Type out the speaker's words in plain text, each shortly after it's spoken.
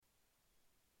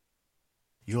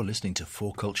You're listening to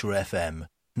 4Culture FM.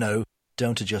 No,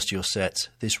 don't adjust your sets.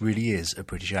 This really is a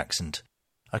British accent.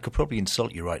 I could probably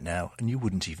insult you right now, and you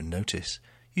wouldn't even notice.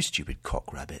 You stupid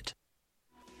cock rabbit.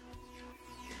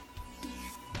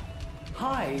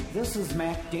 Hi, this is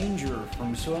Mac Danger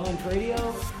from Soylent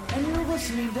Radio, and you're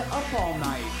listening to Up All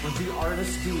Night with the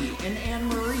Artist D and Anne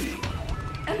Marie.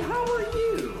 And how are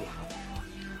you?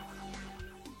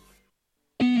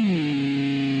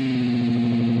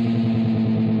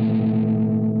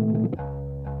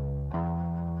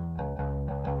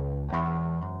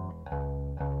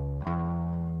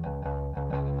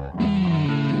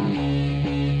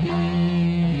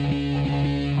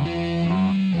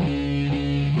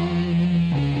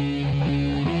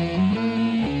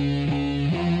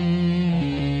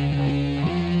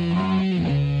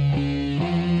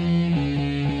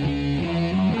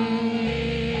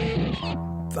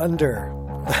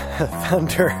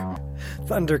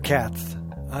 Thundercats.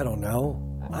 I don't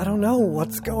know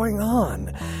what's going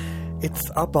on. It's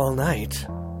Up All Night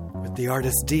with the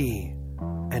Artist D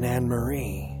and Anne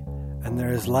Marie, and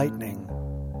there is lightning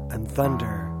and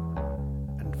thunder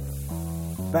and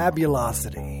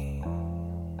fabulosity.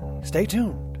 Stay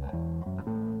tuned.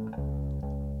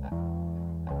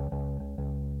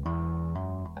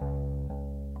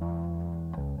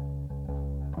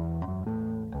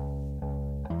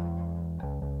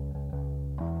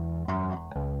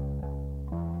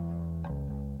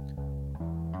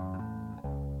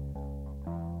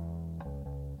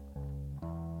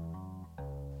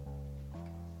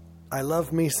 I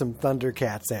love me some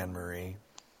Thundercats, Anne Marie.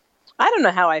 I don't know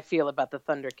how I feel about the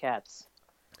Thundercats.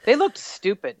 They looked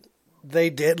stupid. They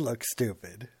did look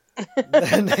stupid.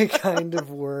 And they kind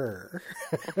of were.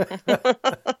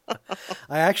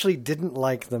 I actually didn't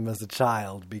like them as a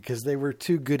child because they were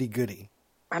too goody-goody.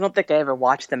 I don't think I ever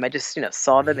watched them. I just,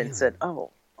 saw them and said,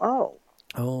 oh.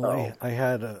 I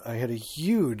had a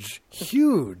huge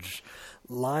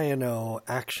Lion-O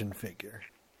action figure.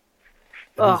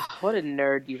 Oh, what a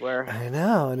nerd you were. I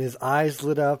know, and his eyes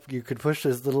lit up. You could push a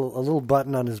little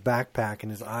button on his backpack,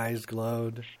 and his eyes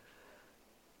glowed.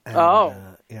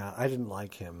 And, yeah, I didn't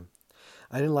like him.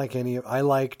 I didn't like I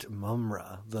liked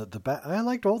Mumra. I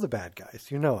liked all the bad guys.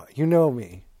 You know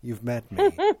me. You've met me.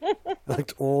 I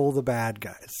liked all the bad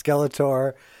guys.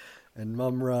 Skeletor and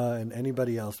Mumra and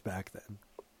anybody else back then.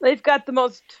 They've got the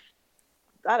most,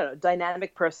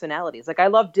 dynamic personalities. Like, I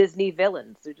love Disney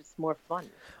villains. They're just more fun.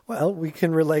 Well, we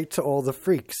can relate to all the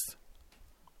freaks.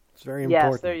 It's very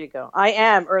important. Yes, there you go. I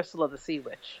am Ursula the Sea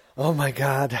Witch. Oh, my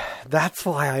God. That's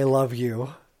why I love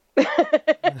you.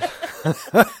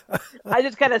 I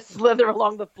just kind of slither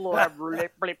along the floor.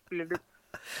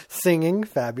 Singing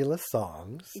fabulous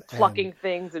songs. Plucking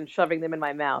things and shoving them in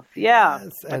my mouth. Yeah,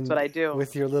 yes, that's what I do.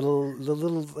 With your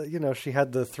little, she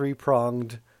had the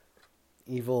three-pronged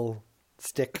evil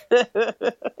stick.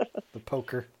 The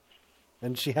poker.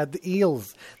 And she had the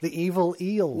eels. The evil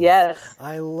eels. Yes.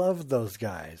 I loved those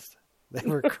guys. They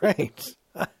were great.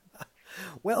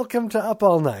 Welcome to Up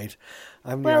All Night.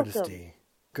 I'm the Artist D.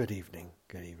 Good evening.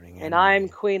 Good evening. And I'm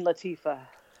Queen Latifah.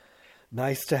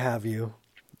 Nice to have you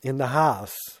in the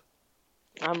house.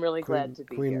 I'm really glad to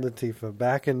be here. Queen Latifah,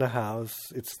 back in the house.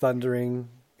 It's thundering.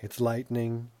 It's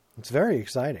lightning. It's very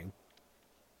exciting.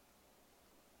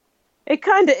 It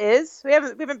kind of is. We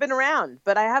haven't been around,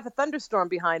 but I have a thunderstorm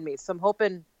behind me, so I'm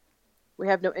hoping we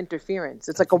have no interference.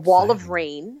 It's like a wall of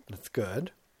rain. That's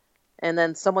good. And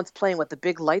then someone's playing with the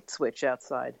big light switch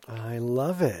outside. I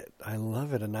love it. A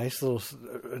nice little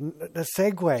a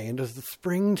segue into the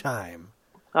springtime.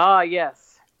 Ah,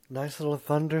 yes. Nice little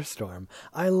thunderstorm.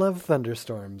 I love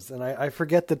thunderstorms, and I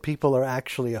forget that people are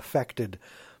actually affected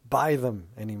by them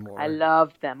anymore. I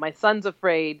love them. My son's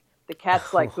afraid. The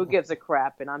cat's like, who gives a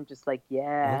crap? And I'm just like,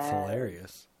 yeah. That's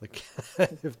hilarious.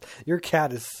 Your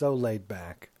cat is so laid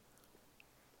back.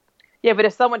 Yeah, but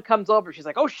if someone comes over, she's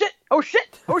like, oh shit, oh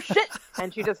shit, oh shit.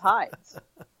 And she just hides.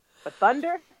 But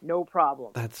thunder, no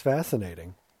problem. That's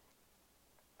fascinating.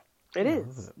 It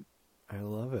is. I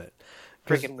love it.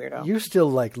 Freaking weirdo. You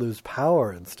still lose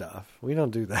power and stuff. We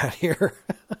don't do that here.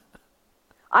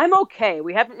 I'm okay.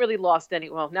 We haven't really lost any.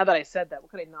 Well, now that I said that,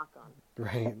 what could I knock on?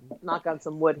 Right. Knock on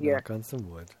some wood here. Knock on some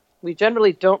wood. We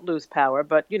generally don't lose power,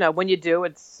 but when you do,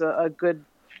 it's a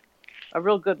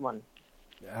real good one.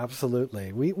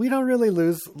 Absolutely. We don't really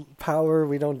lose power.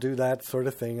 We don't do that sort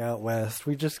of thing out west.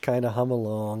 We just kind of hum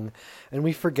along, and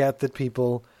we forget that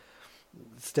people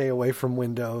stay away from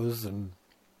windows and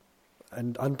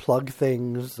unplug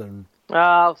things. And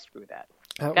oh, screw that.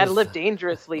 Gotta live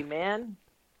dangerously, man.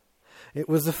 It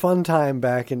was a fun time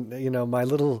back in,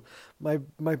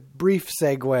 my brief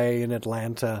segue in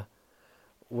Atlanta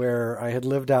where I had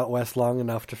lived out west long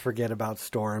enough to forget about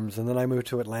storms, and then I moved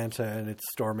to Atlanta, and it's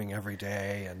storming every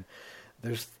day, and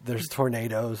there's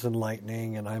tornadoes and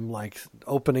lightning, and I'm like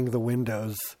opening the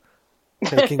windows,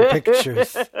 taking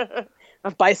pictures. A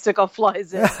bicycle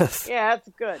flies in. Yes. Yeah, that's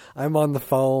good. I'm on the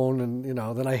phone, and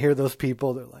then I hear those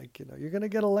people. They're like, you're going to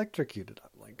get electrocuted.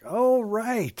 I'm like, oh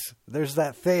right, there's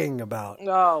that thing about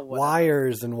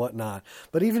wires and whatnot.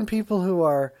 But even people who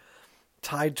are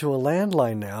tied to a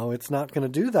landline now, it's not going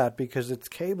to do that because it's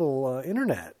cable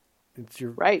internet. It's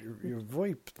your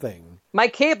VoIP thing. My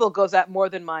cable goes out more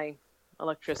than my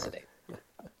electricity.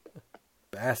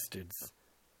 Bastards.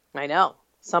 I know.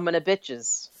 Some of the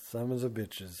bitches. Some of the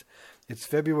bitches. It's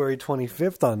February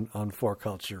 25th on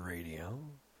 4Culture Radio.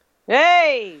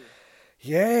 Hey!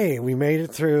 Yay! We made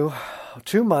it through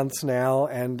 2 months now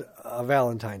and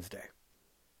Valentine's Day.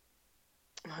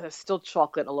 Oh, there's still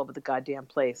chocolate all over the goddamn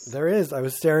place. There is. I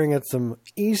was staring at some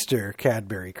Easter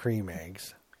Cadbury cream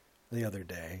eggs the other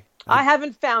day. I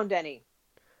haven't found any.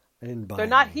 I didn't buy They're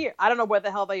not any. here. I don't know where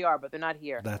the hell they are, but they're not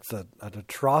here. That's an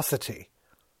atrocity.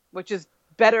 Which is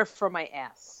better for my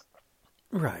ass.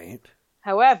 Right.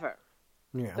 However,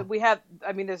 yeah. we have,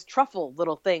 there's truffle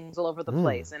little things all over the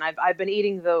place, and I've been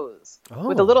eating those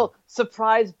with a little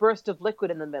surprise burst of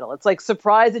liquid in the middle. It's like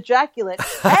surprise ejaculate.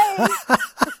 Hey!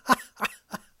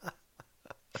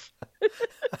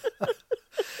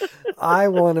 I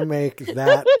want to make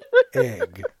that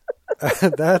egg.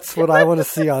 That's what I want to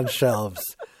see on shelves.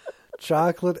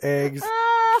 Chocolate eggs,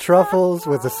 truffles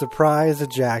with a surprise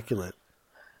ejaculate.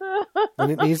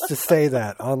 And it needs to say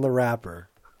that on the wrapper.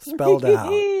 Spelled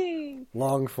out.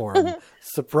 Long form.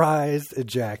 Surprise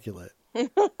ejaculate.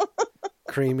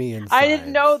 Creamy inside. I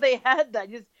didn't know they had that.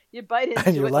 You bite into it.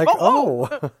 And you're like,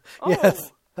 oh.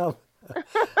 Yes.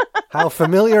 How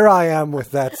familiar I am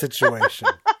with that situation.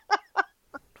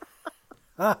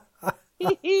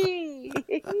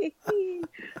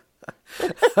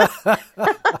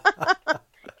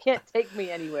 Can't take me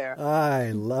anywhere.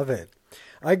 I love it.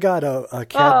 I got a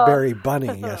Cadbury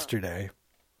bunny yesterday.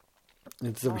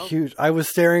 It's a huge. I was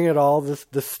staring at all this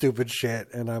stupid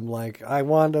shit, and I'm like, I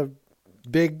want a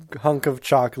big hunk of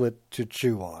chocolate to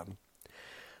chew on.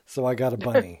 So I got a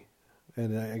bunny,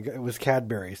 and it was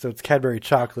Cadbury. So it's Cadbury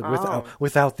chocolate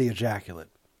without the ejaculate.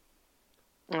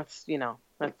 That's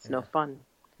no fun.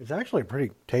 It's actually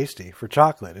pretty tasty for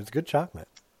chocolate. It's good chocolate.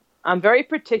 I'm very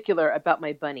particular about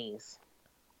my bunnies.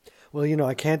 Well,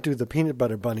 I can't do the peanut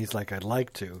butter bunnies like I'd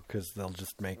like to because they'll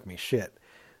just make me shit.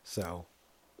 So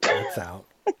that's out.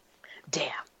 Damn.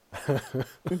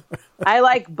 I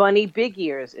like bunny big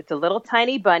ears. It's a little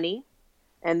tiny bunny,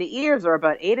 and the ears are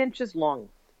about 8 inches long.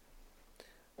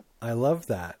 I love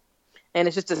that. And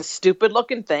it's just a stupid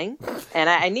looking thing, and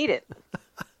I need it.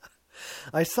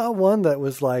 I saw one that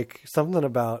was like something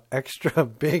about extra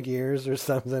big ears or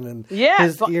something, and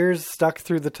his ears stuck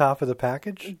through the top of the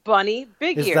package. Bunny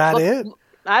big ears. Is that it?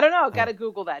 I don't know. Got to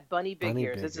Google that. Bunny big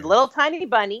ears. It's a little tiny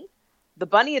bunny. The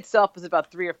bunny itself is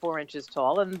about 3 or 4 inches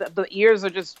tall, and the ears are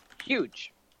just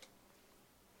huge.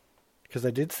 Because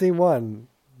I did see one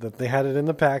that they had it in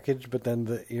the package, but then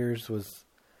the ears was...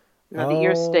 No, the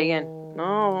ears stay in.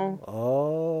 No.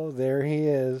 Oh, there he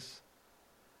is.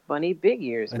 Bunny big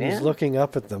ears, and man. He's looking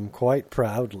up at them quite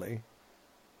proudly.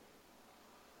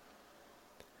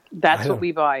 That's what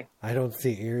we buy. I don't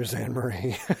see ears,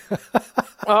 Anne-Marie.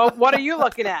 Oh, what are you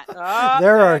looking at?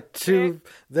 There are two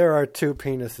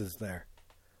penises there.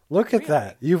 Look at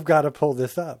that. You've got to pull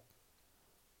this up.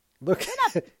 Look,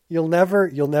 you'll never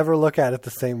look at it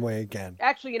the same way again.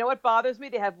 Actually, you know what bothers me?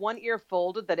 They have one ear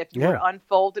folded that if you were to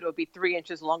unfold it, it would be 3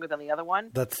 inches longer than the other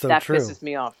one. That's so true. That pisses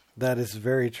me off. That is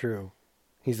very true.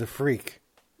 He's a freak.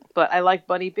 But I like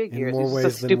bunny big ears. It's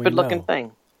a stupid looking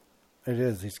thing. It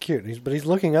is. He's cute. But he's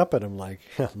looking up at him like,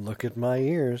 look at my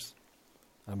ears.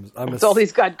 That's all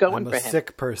he's got going for him. I'm a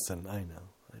sick person. I know.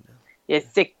 You're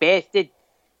sick bastard.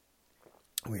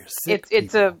 We're sick.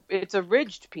 It's a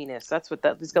ridged penis. That's what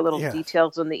that. He's got little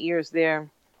details on the ears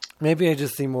there. Maybe I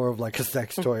just see more of like a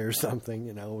sex toy or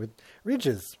something, with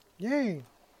ridges. Yay.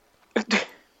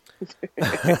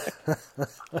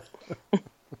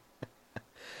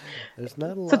 There's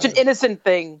not a lot. Such an innocent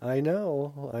thing. I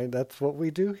know. That's what we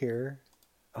do here.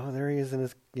 Oh, there he is in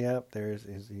his. Yep,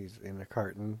 he's in a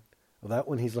carton. Well, that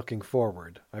one he's looking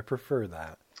forward. I prefer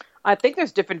that. I think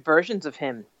there's different versions of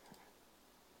him.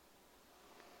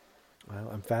 Well,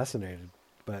 I'm fascinated.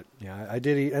 But yeah, I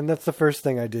did eat, and that's the first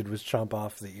thing I did was chomp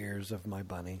off the ears of my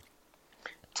bunny.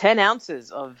 10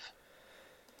 ounces of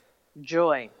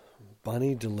joy.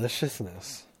 Bunny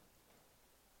deliciousness.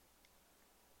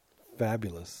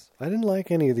 Fabulous. I didn't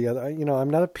like any of the other. I'm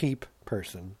not a Peep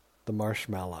person. The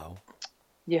marshmallow.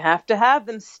 You have to have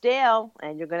them stale,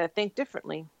 and you're going to think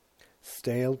differently.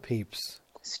 Stale peeps.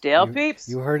 Stale peeps.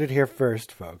 You heard it here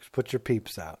first, folks. Put your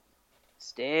peeps out.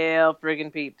 Stale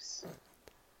friggin' peeps.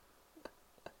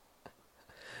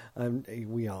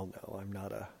 We all know I'm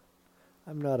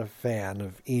not a fan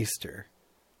of Easter.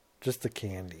 Just the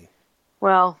candy.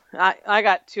 Well, I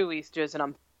got 2 Easters, and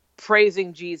I'm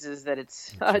praising Jesus that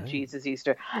it's Jesus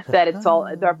Easter, that it's all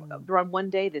they're on one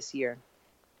day this year.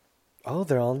 Oh,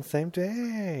 they're all on the same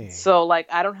day. So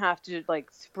I don't have to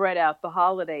spread out the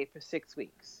holiday for 6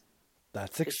 weeks.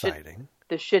 That's exciting.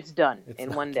 The shit's done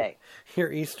in one day.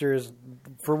 Your Easter is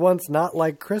for once not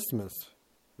like Christmas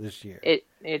this year.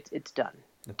 It's done.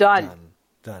 Done.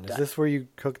 Is this where you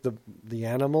cook the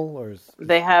animal, or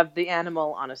they have the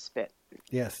animal on a spit?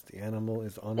 Yes, the animal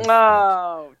is on a spit.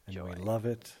 And joy. we love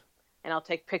it. And I'll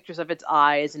take pictures of its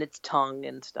eyes and its tongue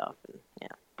and stuff.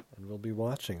 And we'll be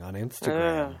watching on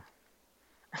Instagram.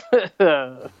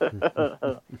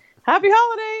 Happy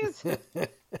holidays!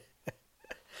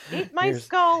 Eat my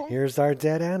skull. Here's our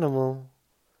dead animal.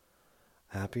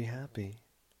 Happy.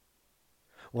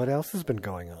 What else has been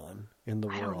going on in the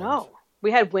world? I don't know.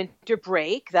 We had winter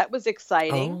break. That was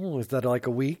exciting. Oh, is that like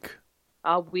a week?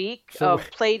 A week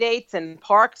of play dates and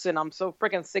parks, and I'm so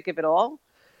freaking sick of it all.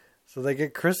 So they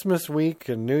get Christmas week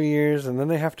and New Year's, and then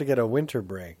they have to get a winter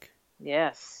break.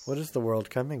 Yes. What is the world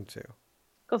coming to?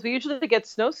 Because we usually get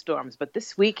snowstorms, but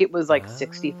this week it was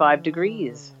 65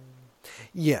 degrees.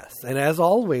 Yes, and as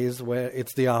always,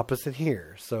 it's the opposite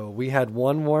here. So we had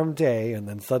one warm day, and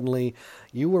then suddenly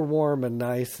you were warm and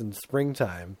nice in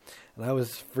springtime, and I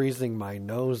was freezing my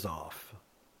nose off.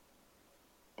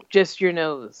 Just your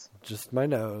nose. Just my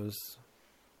nose.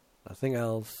 Nothing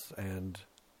else, and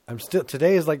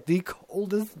today is the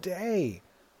coldest day.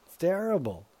 It's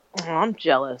terrible. Oh, I'm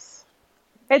jealous.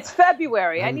 It's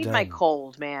February. I need my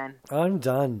cold, man. I'm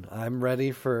done. I'm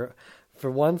ready for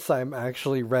once. I'm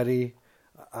actually ready.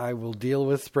 I will deal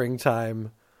with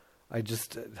springtime. I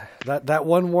just that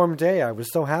one warm day, I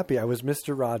was so happy. I was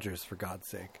Mr. Rogers, for God's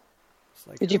sake.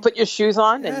 Did you put your shoes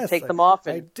on and take them off?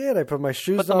 I did. I put my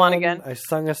shoes put them on again. I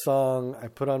sung a song. I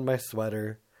put on my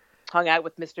sweater. Hung out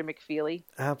with Mr. McFeely.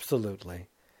 Absolutely.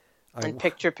 And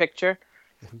picture. Picture.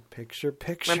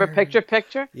 Remember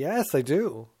picture? Yes, I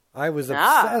do. I was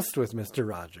obsessed with Mr.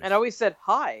 Rogers. And always said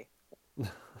hi.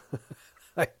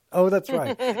 Oh, that's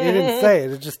right. He didn't say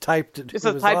it. It just typed it. Just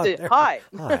typed it. Hi.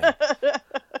 Hi.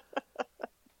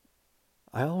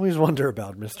 I always wonder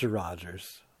about Mr.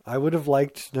 Rogers. I would have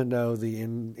liked to know the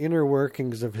inner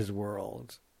workings of his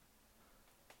world.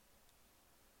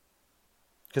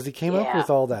 Because he came up with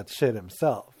all that shit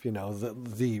himself.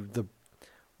 The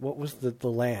what was the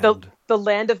land? The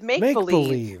land of make-believe.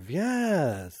 Make-believe,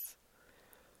 yes.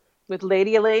 With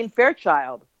Lady Elaine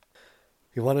Fairchild.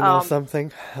 You want to know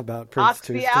something about Prince Ox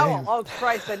Tuesday? the Owl. Oh,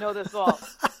 Christ, I know this all.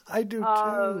 I do,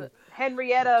 too.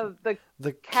 Henrietta,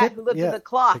 the cat who lived in the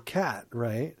clock. The cat,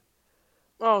 right?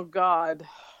 Oh, God.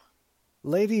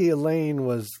 Lady Elaine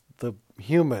was the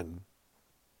human.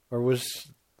 Or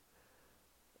was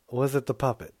it the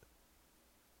puppet?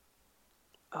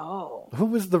 Oh. Who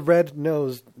was the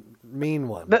red-nosed mean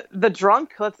one? The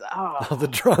drunk? The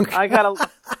drunk.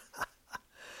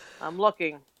 I'm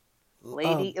looking.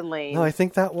 Lady Elaine. No, I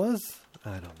think that was.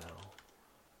 I don't know.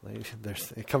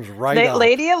 It comes right up.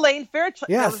 Lady Elaine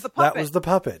Fairchild. Yes, that was the puppet. That was the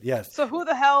puppet. Yes. So who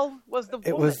the hell was the woman?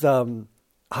 It was.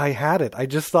 I had it. I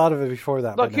just thought of it before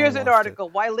that. Look, here's an article.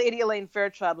 Why Lady Elaine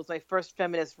Fairchild was my first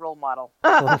feminist role model.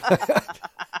 Oh my God.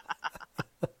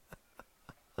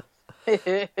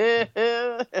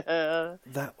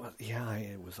 That was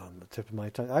it was on the tip of my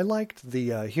tongue. I liked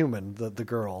the human, the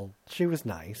girl. She was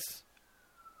nice.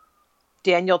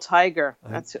 Daniel Tiger.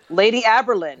 That's Lady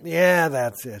Aberlin. Yeah,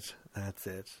 that's it.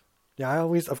 Yeah, I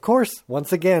always, of course,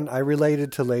 once again, I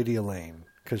related to Lady Elaine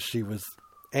because she was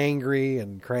angry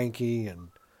and cranky and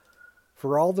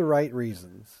for all the right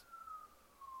reasons.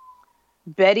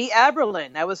 Betty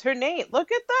Aberlin. That was her name.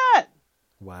 Look at that.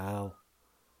 Wow.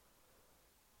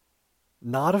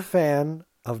 Not a fan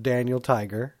of Daniel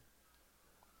Tiger.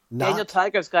 Daniel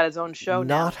Tiger's got his own show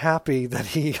now. Not happy that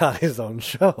he got his own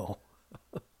show.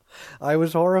 I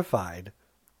was horrified.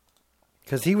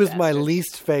 Because he was my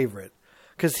least favorite.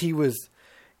 Because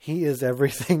he is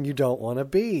everything you don't want to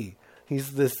be.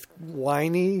 He's this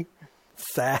whiny,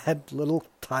 sad little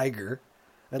tiger.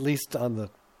 At least on the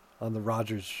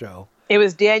Rogers show. It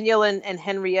was Daniel and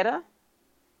Henrietta?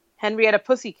 Henrietta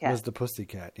Pussycat. It was the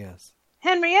Pussycat, yes.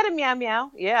 Henrietta Meow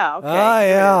Meow. Yeah, okay. Ah,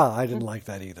 yeah. I didn't like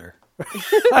that either.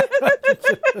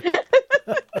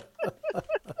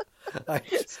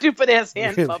 Stupid ass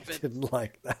hand really puppet. Didn't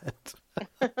like that.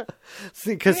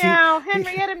 See, because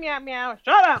Henrietta, meow, meow.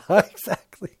 Shut up.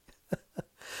 Exactly.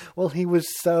 Well, he was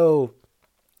so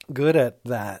good at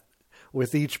that.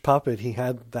 With each puppet, he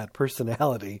had that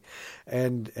personality,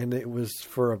 and it was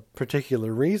for a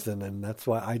particular reason, and that's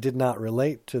why I did not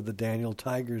relate to the Daniel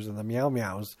Tigers and the Meow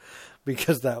Meows,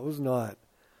 because that was not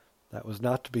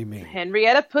to be me.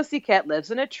 Henrietta Pussycat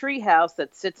lives in a tree house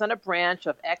that sits on a branch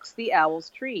of X the Owl's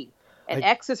tree, and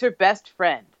X is her best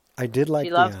friend. I did like.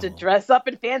 She loves to dress up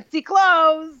in fancy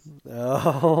clothes.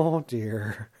 Oh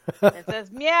dear! It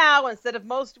says meow instead of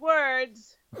most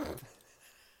words.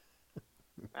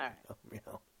 All right. Oh,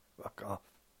 meow. Fuck off.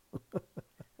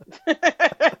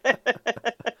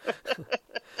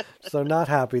 So not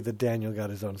happy that Daniel got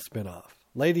his own spin-off.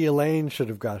 Lady Elaine should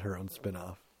have got her own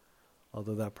spin-off,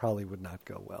 although that probably would not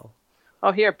go well.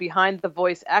 Oh, here, behind the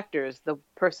voice actors, the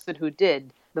person who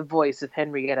did the voice of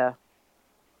Henrietta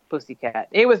Pussycat.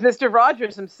 It was Mr.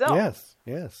 Rogers himself.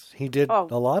 Yes. He did a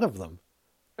lot of them.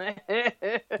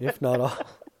 If not all.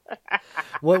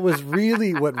 What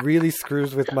really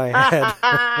screws with my head.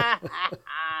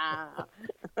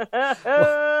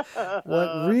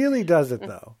 What really does it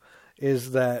though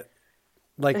is that,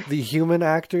 like, the human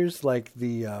actors, like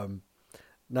the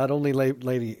not only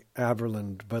Lady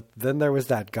Aberland, but then there was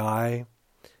that guy,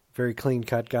 very clean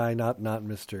cut guy, not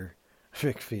Mr.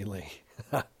 McFeely.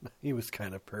 He was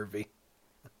kind of pervy.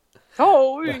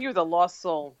 Oh, you're the lost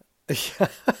soul. Yeah.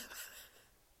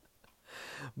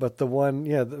 But the one,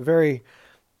 the very,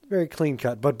 very clean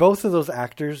cut. But both of those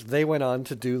actors, they went on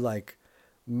to do like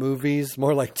movies,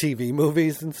 more like TV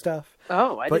movies and stuff.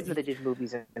 Oh, I didn't know they did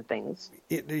movies and things.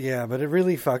 But it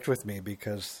really fucked with me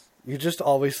because you just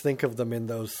always think of them in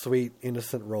those sweet,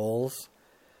 innocent roles.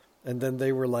 And then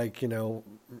they were like,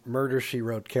 Murder, She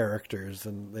Wrote characters,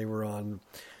 and they were on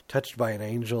Touched by an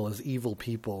Angel as evil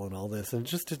people and all this, and it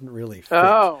just didn't really fit.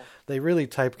 Oh. They really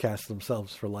typecast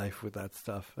themselves for life with that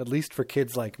stuff, at least for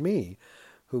kids like me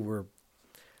who were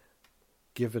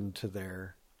given to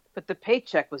their... But the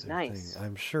paycheck was nice. Thing.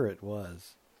 I'm sure it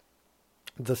was.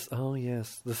 The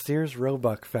Sears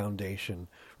Roebuck Foundation.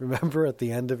 Remember at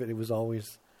the end of it, it was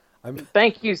always...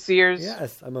 Thank you, Sears.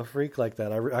 Yes, I'm a freak like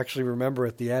that. I actually remember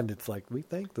at the end, it's like, we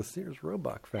thank the Sears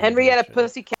Roebuck Foundation. Henrietta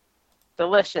Pussycat.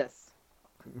 Delicious.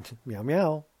 Meow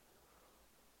meow.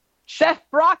 Chef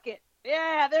Brockett.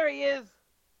 Yeah, there he is.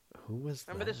 Who was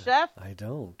Remember that? the chef? I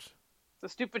don't. The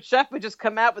stupid chef would just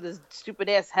come out with his stupid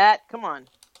ass hat. Come on.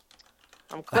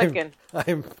 I'm clicking.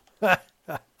 I'm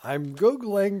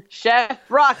Googling. Chef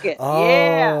Brockett.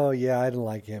 Oh, yeah, I didn't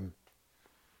like him.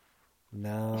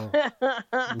 No.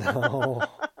 No.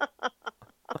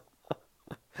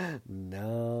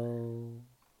 No.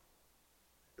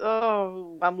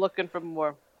 Oh, I'm looking for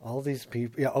more. All these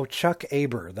people. Yeah. Oh, Chuck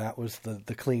Aber. That was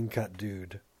the clean cut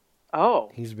dude.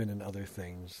 Oh. He's been in other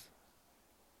things.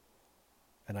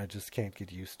 And I just can't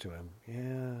get used to him.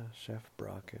 Yeah, Chef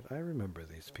Brockett. I remember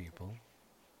these people.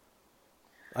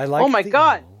 I like. Oh my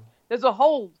God. There's a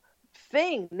whole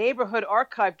thing,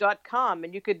 neighborhoodarchive.com,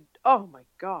 and you could. Oh my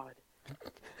God.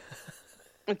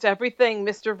 It's everything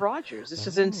Mr. Rogers. This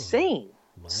is insane.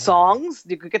 Wow. Songs.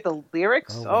 You could get the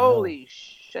lyrics. Oh, wow. Holy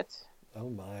shit.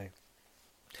 Oh my.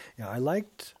 Yeah, I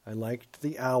liked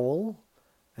the Owl,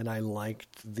 and I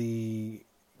liked the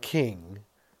King.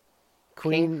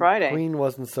 King Friday. Queen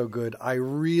wasn't so good. I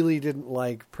really didn't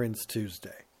like Prince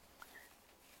Tuesday.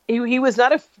 He was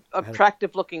not a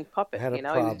attractive looking puppet. Problem.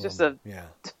 He was just a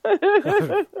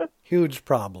huge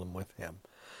problem with him.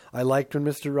 I liked when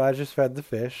Mr. Rogers fed the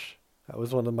fish. That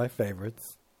was one of my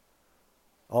favorites.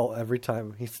 Every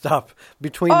time he stopped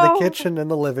between the kitchen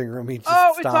and the living room, he just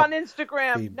stopped. It's on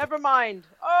Instagram. Never mind.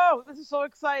 Oh, this is so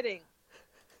exciting.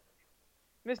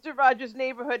 Mr. Rogers'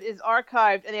 Neighborhood is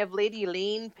archived, and they have Lady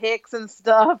Lean pics and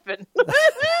stuff. And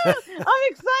I'm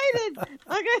excited.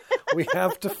 Okay. We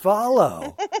have to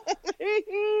follow.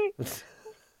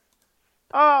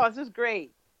 Oh, this is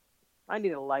great. I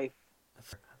need a life.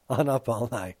 On Up All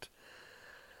Night.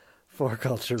 For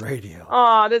Culture Radio.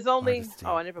 Oh, there's only...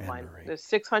 never mind. There's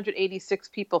 686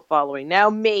 people following. Now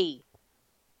me.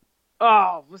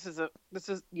 Oh, this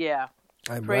is... Yeah.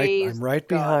 I'm right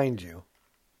behind you.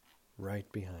 Right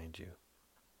behind you.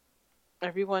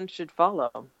 Everyone should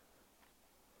follow.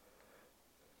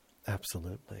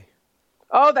 Absolutely.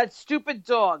 Oh, that stupid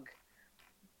dog.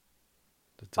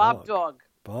 Bob Dog.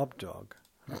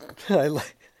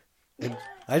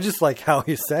 I just like how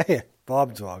you say it.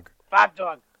 Bob Dog. Bob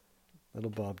Dog. Little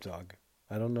Bob Dog.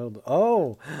 I don't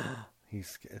know. He's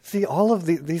scared. See, all of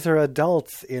these are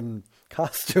adults in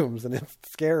costumes, and it's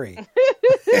scary.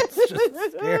 It's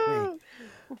just scary.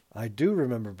 I do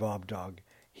remember Bob Dog.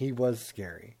 He was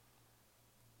scary.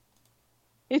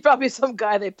 He's probably some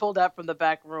guy they pulled out from the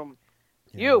back room.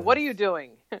 Yes. You, what are you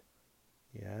doing?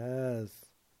 Yes.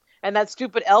 And that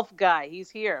stupid elf guy, he's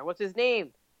here. What's his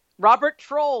name? Robert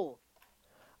Troll.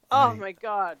 Oh my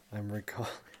God. I'm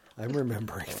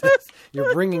remembering this.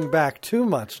 You're bringing back too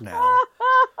much now.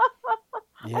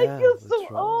 Yeah, I feel so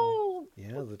troll. old.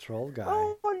 Yeah, the troll guy.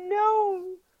 Oh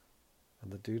no.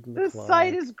 And the dude in the This closet.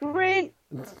 site is great.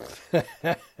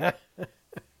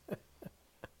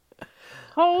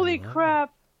 Holy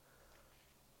crap.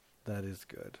 That is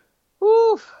good.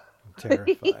 Oof. I'm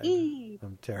terrified.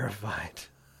 I'm terrified.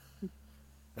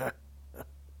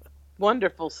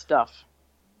 Wonderful stuff.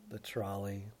 The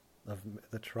trolley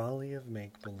of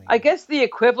make-believe. I guess the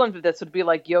equivalent of this would be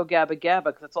like Yo Gabba Gabba,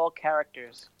 because it's all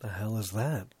characters. The hell is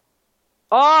that?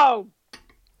 Oh!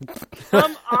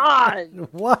 Come on!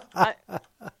 What?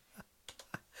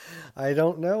 I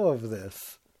don't know of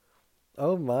this.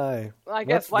 Oh my. I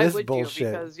guess What's why this would bullshit?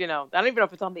 you? Because, I don't even know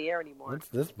if it's on the air anymore. What's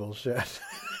this bullshit?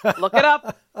 Look it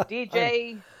up.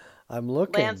 DJ I'm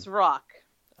looking. Lance Rock.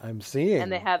 I'm seeing.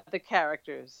 And they had the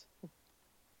characters.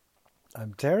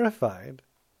 I'm terrified.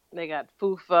 They got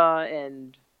Fufa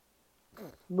and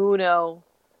Muno.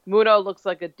 Muno looks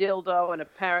like a dildo, and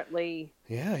apparently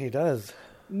Yeah, he does.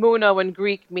 Muno in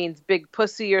Greek means big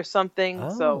pussy or something,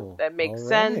 so Oh, that makes all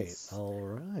right, sense. All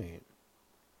right.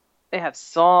 They have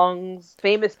songs.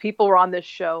 Famous people were on this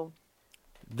show.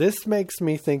 This makes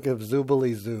me think of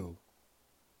Zoobly Zoo.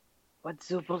 What's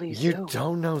Zoobly Zoo? You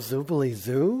don't know Zoobly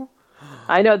Zoo?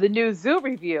 I know the new Zoo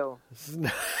review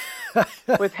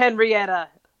with Henrietta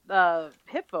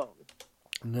Hippo.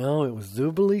 No, it was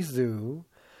Zoobly Zoo.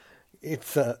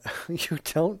 It's you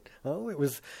don't. Oh, it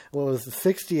was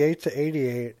 68 to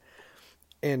 88,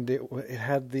 and it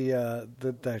had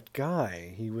that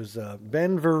guy. He was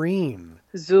Ben Vereen.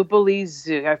 Zoobly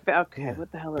Zoo. Okay, Yeah.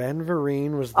 what the hell? Ben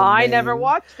Vereen was the I main- never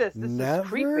watched this. This Never? is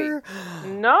creepy.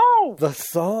 No. The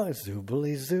song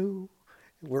Zoobly Zoo.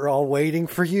 We're all waiting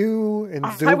for you. And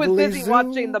Zoobly I was busy Zoo.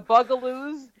 watching the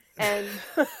Bugaloos and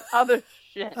other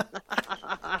shit.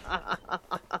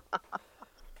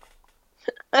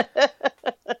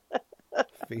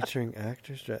 Featuring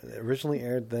actors. Originally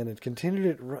aired then. It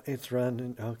continued its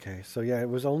run. Okay, so yeah, it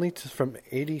was only from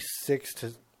 86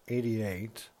 to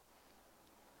 88.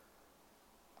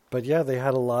 But yeah, they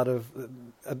had a lot of...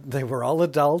 they were all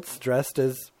adults dressed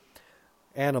as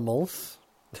animals.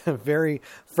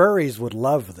 Furries would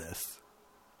love this.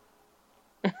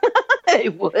 They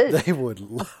would. They would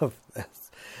love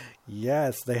this.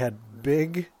 Yes, they had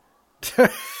big...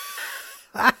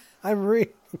 I'm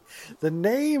reading the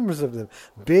names of them.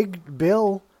 Big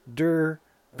Bill Der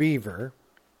Beaver.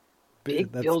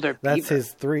 Big Bill Der That's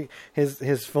Beaver.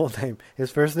 his full name.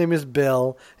 His first name is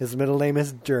Bill. His middle name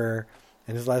is Der,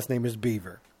 and his last name is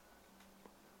Beaver.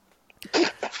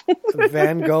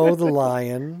 Van Gogh the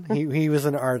Lion. He was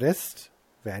an artist.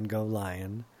 Van Gogh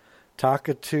Lion.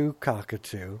 Talkatoo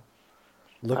Cockatoo.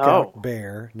 Lookout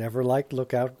Bear. Never liked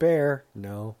Lookout Bear.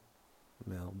 No.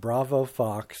 Bravo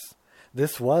Fox.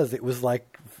 It was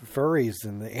like furries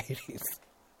in the 80s.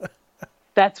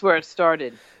 That's where it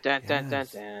started. Dun, Yes. dun, dun,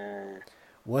 dun.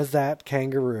 Was that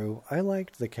Kangaroo? I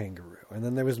liked the Kangaroo. And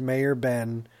then there was Mayor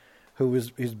Ben, he's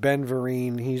Ben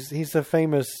Vereen. He's a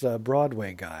famous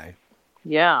Broadway guy.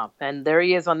 Yeah, and there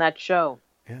he is on that show.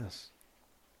 Yes.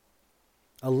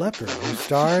 A leper who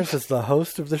stars as the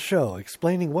host of the show,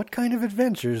 explaining what kind of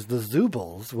adventures the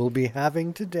Zoobles will be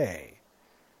having today.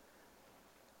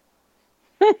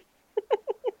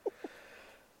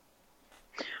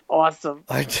 Awesome.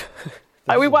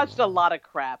 We watched a lot of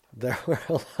crap. There were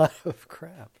a lot of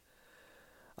crap.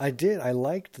 I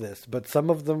liked this, but some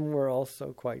of them were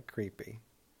also quite creepy.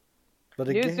 But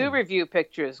New again, Zoo review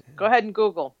pictures. Go ahead and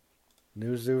Google.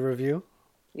 New Zoo review?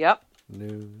 Yep.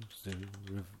 New Zoo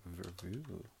review.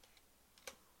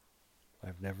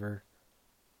 I've never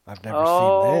seen this.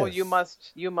 Oh, you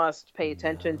must pay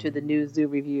attention to the New Zoo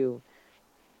review.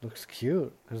 Looks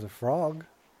cute. There's a frog.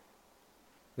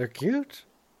 They're cute.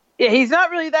 Yeah, he's not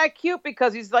really that cute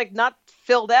because he's like not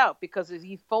filled out because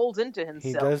he folds into himself.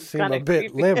 He does It's seem kinda a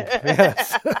bit creepy. limp.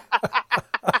 Yes.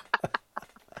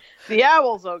 The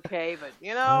owl's okay, but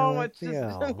I like it's the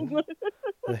just owl.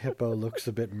 The hippo looks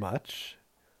a bit much.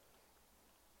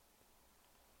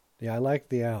 Yeah, I like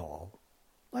the owl.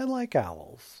 I like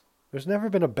owls. There's never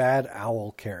been a bad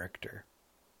owl character.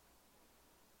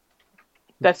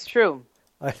 That's true.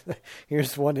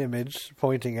 Here's one image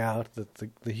pointing out that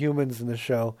the humans in the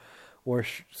show wore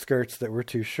skirts that were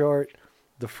too short.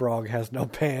 The frog has no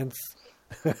pants.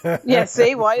 Yeah,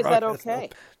 see, why is that Frog has no okay?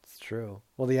 It's true.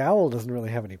 Well, the owl doesn't really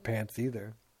have any pants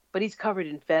either. But he's covered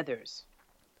in feathers.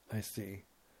 I see.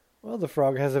 Well, the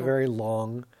frog has a very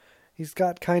long... He's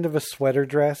got kind of a sweater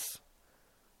dress.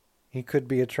 He could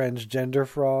be a transgender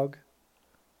frog.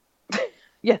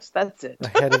 Yes, that's it.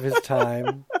 Ahead of his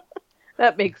time.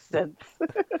 That makes sense.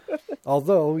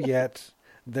 Although, yet,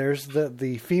 there's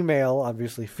the female,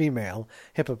 obviously female,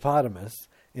 hippopotamus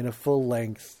in a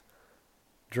full-length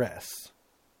dress.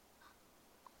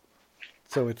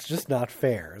 So it's just not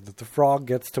fair that the frog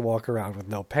gets to walk around with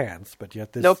no pants, but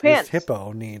yet this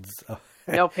hippo needs...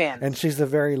 No pants. And she's a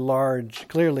very large,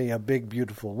 clearly a big,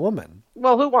 beautiful woman.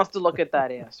 Well, who wants to look at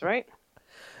that ass, right?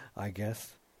 I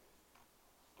guess.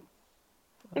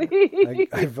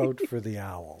 I vote for the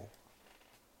owl.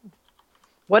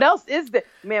 What else is there?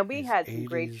 Man, we had some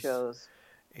great shows.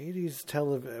 80s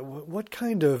television. What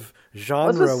kind of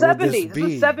genre would this be? This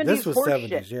was 70s. This was 70s,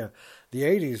 shit. yeah. The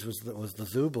 80s was the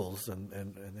Zoobles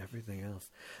and everything else.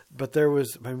 But there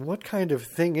was, I mean, what kind of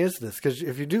thing is this? Because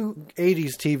if you do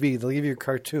 80s TV, they'll give you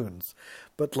cartoons.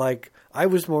 But, like, I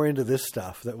was more into this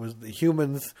stuff that was the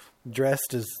humans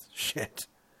dressed as shit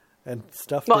and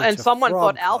stuff. Well, and someone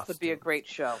thought Alf would be a great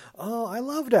show. Oh, I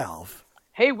loved Alf.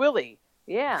 Hey, Willie.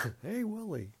 Yeah. Hey,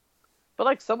 Willie. But,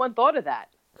 like, someone thought of that.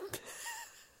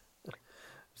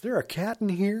 Is there a cat in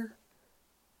here?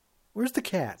 Where's the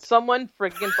cat? Someone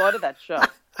friggin' thought of that show.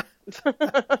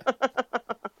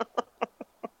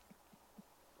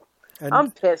 I'm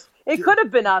pissed. It could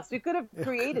have been us. We could have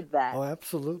created that. Oh,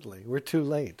 absolutely. We're too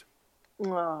late.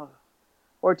 Oh,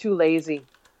 or too lazy.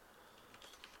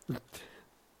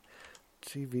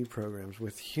 TV programs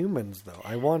with humans, though.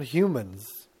 I want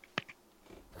humans.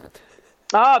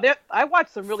 Oh, I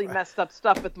watched some really messed up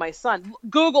stuff with my son.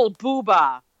 Google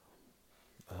Booba.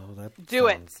 Oh, that Do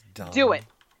it. Dumb. Do it.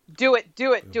 Do it.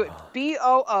 Do it. Do it.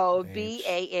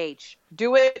 BOOBAH.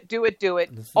 Do it. Do it. Do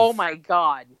it. Oh my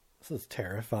God. This is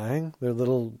terrifying. They're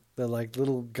like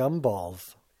little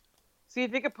gumballs. See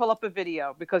if you can pull up a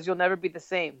video because you'll never be the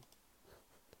same.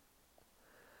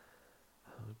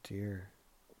 Oh dear.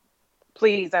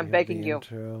 Please, I'm begging you.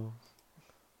 Intro.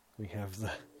 We have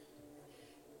the.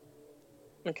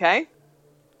 Okay.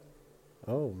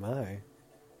 Oh my.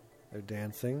 They're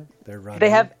dancing. They're running.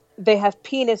 They have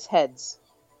penis heads.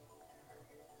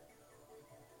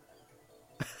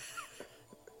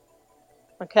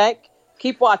 Okay,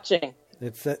 keep watching.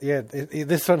 It's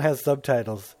this one has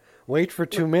subtitles. Wait for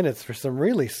 2 minutes for some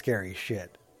really scary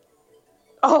shit.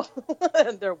 Oh,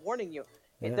 they're warning you.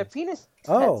 Yeah. They're penis heads.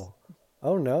 Oh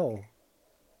no.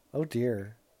 Oh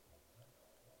dear.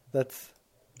 That's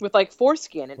with like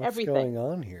foreskin and everything. What's going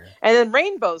on here? And then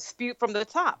rainbows spew from the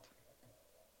top.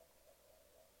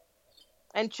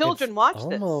 And children watch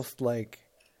this. Almost like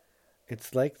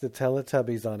it's like the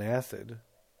Teletubbies on acid.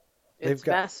 It's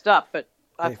messed up, but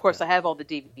of course I have all the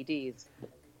DVDs.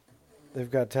 They've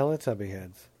got Teletubby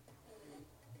heads.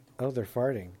 Oh, they're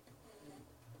farting.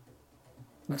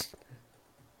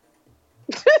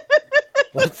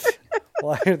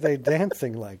 Why are they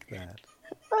dancing like that?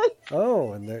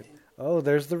 Oh, and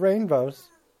there's the rainbows.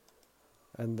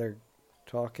 And they're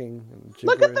talking and gibberish.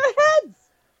 Look at their heads!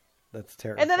 That's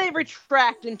terrible. And then they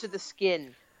retract into the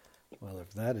skin. Well,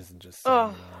 if that isn't just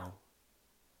so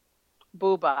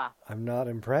Booba. I'm not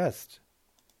impressed.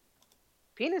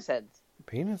 Penis heads.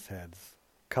 Penis heads.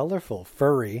 Colorful,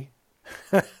 furry.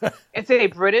 It's a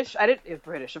British. It's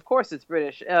British. Of course it's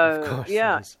British. Of course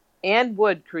yeah. it is. Anne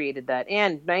Wood created that.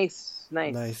 Anne, nice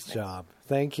job.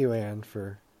 Thank you, Anne,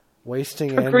 for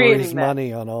wasting Anne Marie's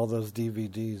money on all those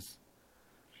DVDs.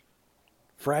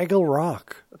 Fraggle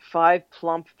Rock. 5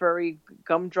 plump, furry,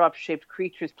 gumdrop-shaped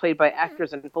creatures played by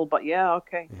actors in full butt. Yeah,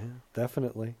 okay. Yeah,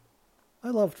 definitely. I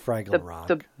loved Fraggle Rock.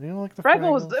 You don't like the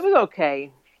Fraggle was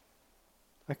okay.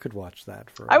 I could watch that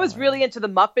for I was really into the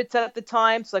Muppets at the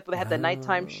time, so like when they had the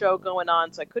nighttime show going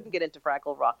on, so I couldn't get into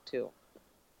Fraggle Rock too.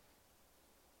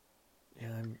 Yeah,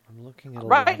 I'm looking at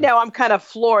right now. I'm kind of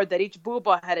floored that each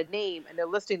Booba had a name, and they're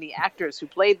listing the actors who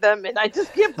played them, and I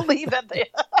just can't believe that they.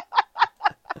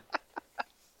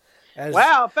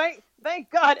 Wow!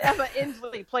 Thank God Emma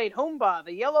Inslee played Hoomba,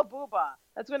 the yellow Booba.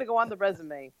 That's going to go on the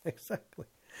resume. Exactly.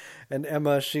 And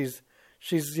Emma, she's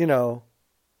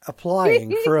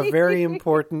applying for a very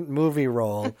important movie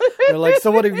role. They're like,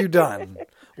 so what have you done?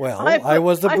 Well, I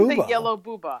was the Booba. I'm the yellow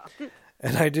Booba.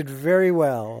 And I did very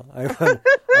well.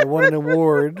 I won an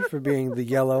award for being the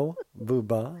yellow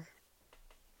Booba.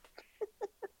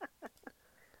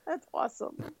 That's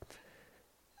awesome.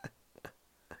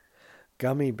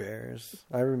 Gummy Bears.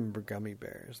 I remember Gummy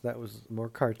Bears. That was more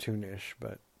cartoonish,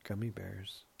 but Gummy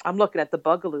Bears. I'm looking at the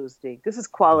Bugaloos, Dig. This is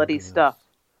quality stuff.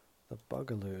 The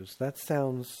Bugaloos. That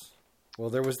sounds...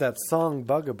 Well, there was that song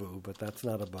Bugaboo, but that's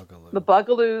not a Bugaloo. The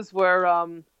Bugaloos were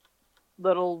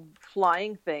little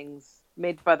flying things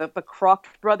made by the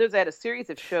Croft brothers. They had a series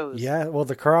of shows. Yeah, well,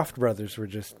 the Croft brothers were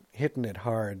just hitting it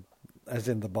hard, as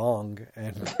in the bong,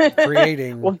 and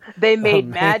creating. Well, they made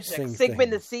magic, things.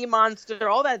 Sigmund the Sea Monster,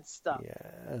 all that stuff.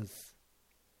 Yes.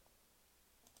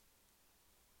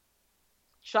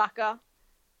 Chaka,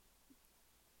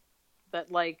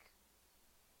 that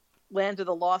Land of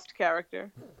the Lost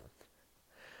character.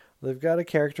 They've got a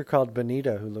character called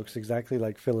Benita who looks exactly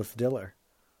like Phyllis Diller.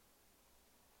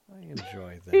 I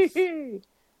enjoy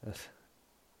this.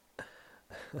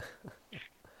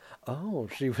 Oh,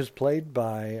 she was played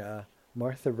by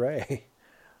Martha Ray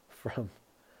from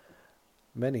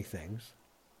many things.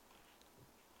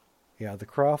 Yeah, the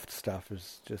Croft stuff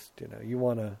is just, you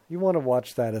want to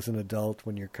watch that as an adult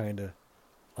when you're kind of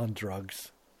on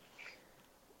drugs.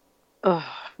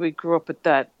 We grew up with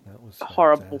that was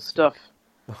horrible fantastic. stuff.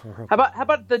 Horrible. How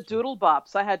about the Doodle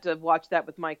Bops? I had to watch that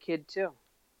with my kid too.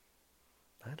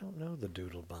 I don't know the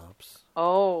Doodle Bops.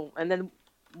 Oh, and then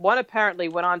one apparently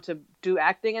went on to do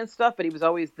acting and stuff, but he was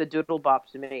always the Doodle Bop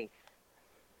to me.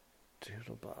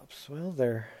 Doodle Bops. Well,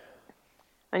 they're...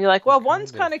 And you're like, well,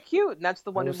 one's kind of cute, and that's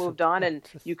the one I who was moved on, and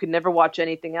you could never watch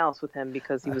anything else with him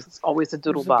because he was always a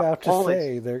Doodle Bop. I was about to always.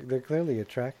 say, they're clearly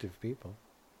attractive people.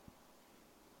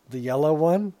 The yellow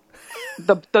one?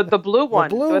 The blue one.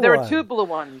 blue There one. are two blue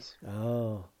ones.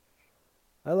 Oh.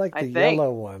 I like the I think.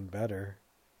 yellow one better.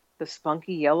 The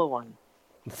spunky yellow one.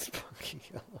 The spunky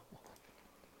yellow one.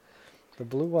 The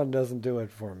blue one doesn't do it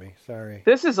for me. Sorry.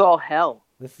 This is all hell.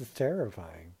 This is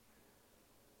terrifying.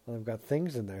 Well, they've got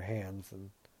things in their hands. And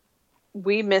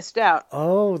We missed out.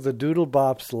 oh, the Doodle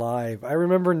Bops live. I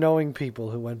remember knowing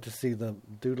people who went to see the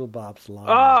Doodle Bops live.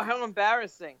 Oh, how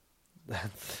embarrassing.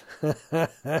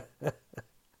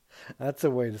 That's a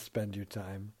way to spend your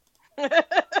time.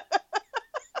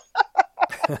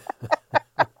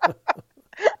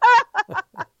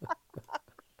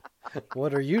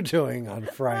 What are you doing on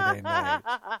Friday night?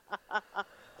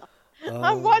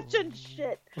 I'm watching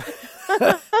shit.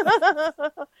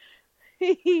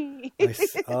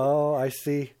 I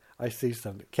see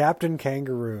something. Captain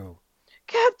Kangaroo.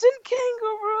 Captain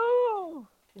Kangaroo.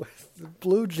 With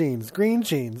blue jeans, green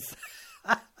jeans.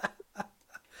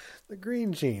 The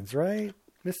green jeans, right?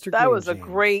 Mr. That Green was a Jeans.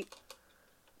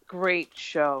 great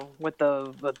show with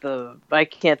the I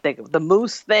can't think of the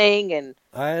moose thing, and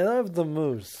I love the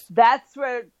moose. that's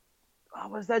where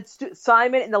was that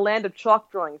Simon in the Land of Chalk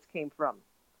Drawings came from.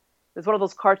 It's one of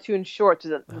those cartoon shorts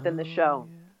within the show.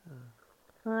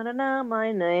 Yeah. I don't know,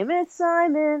 my name is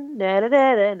Simon. Da, da,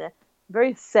 da, da, da.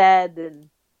 Very sad and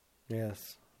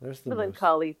Yes, there's the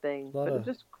melancholy thing, Lot but it of-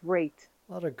 was just great. moose.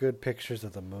 A lot of good pictures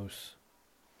of the moose.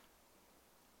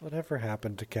 Whatever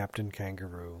happened to Captain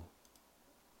Kangaroo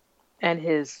And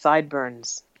his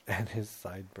sideburns. and his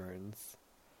sideburns?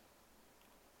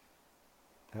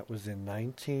 That was in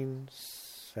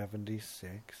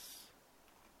 1976.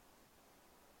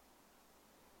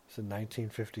 It's in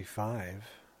 1955.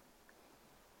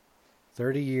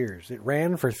 30 years. It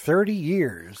ran for 30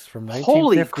 years from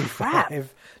Holy 1955 crap.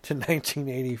 to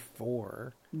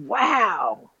 1984.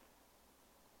 Wow.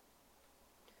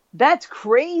 That's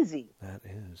crazy. That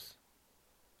is.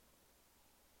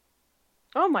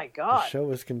 Oh my The god. show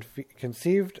was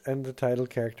conceived and the title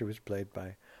character was played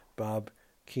by Bob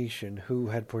Keeshan, who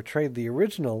had portrayed the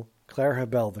original Clara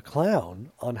Bell the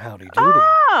Clown on Howdy Doody.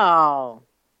 Oh.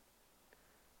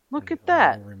 Look at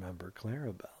that. I remember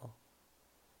Clara Bell.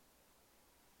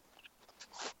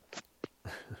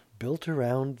 Built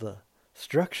around the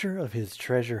structure of his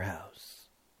treasure house,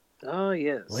 Oh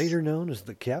yes. later known as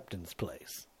the Captain's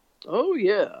Place. Oh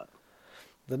yeah.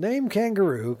 The name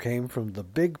Kangaroo came from the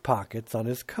big pockets on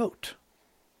his coat.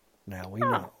 Now we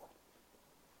know.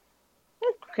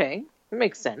 Okay. It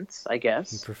makes sense, I He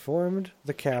guess. performed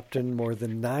the Captain more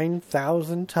than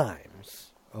 9,000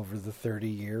 times over the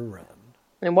 30-year run.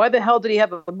 And why the hell did he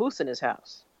have a moose in his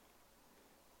house?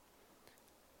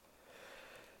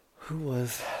 Who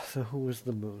was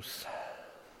the moose?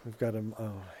 We've got him.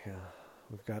 Oh yeah,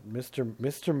 we've got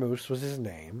Mr. Moose was his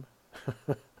name.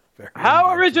 Very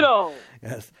How inventive. original!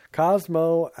 Yes,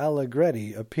 Cosmo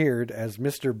Allegretti appeared as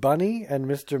Mr. Bunny and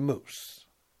Mr. Moose.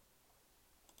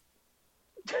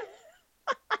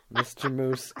 Mr.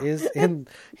 Moose he's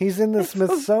in the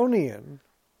Smithsonian.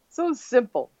 So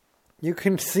simple. You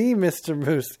can see Mr.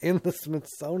 Moose in the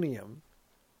Smithsonian.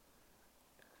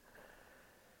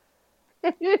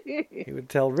 He would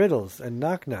tell riddles and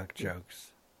knock-knock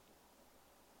jokes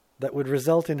that would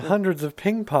result in hundreds of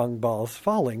ping pong balls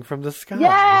falling from the sky.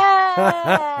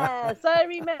 Yes! I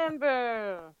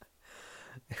remember.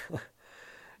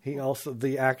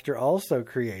 The actor also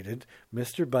created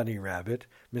Mr. Bunny Rabbit,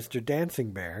 Mr.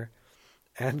 Dancing Bear,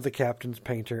 and the Captain's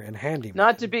Painter and Handyman.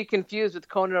 Not to be confused with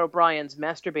Conan O'Brien's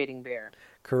Masturbating Bear.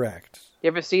 Correct. You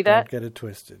ever see that? Don't get it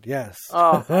twisted. Yes.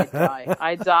 Oh,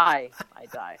 I die.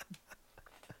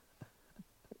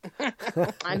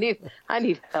 I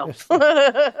need help.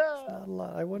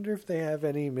 I wonder if they have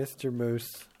any Mr.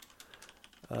 Moose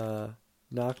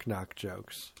knock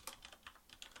jokes.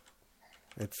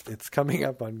 It's coming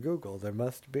up on Google. There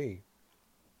must be.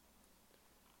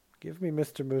 Give me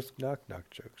Mr. Moose knock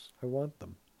jokes. I want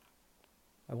them.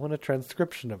 I want a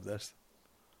transcription of this.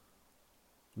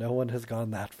 No one has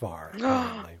gone that far,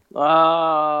 apparently.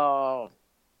 Oh.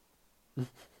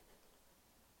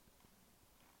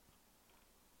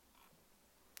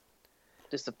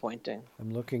 Disappointing.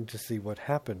 I'm looking to see what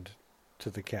happened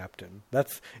to the captain.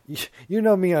 That's, you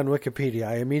know me on Wikipedia.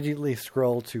 I immediately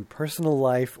scroll to personal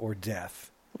life or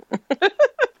death.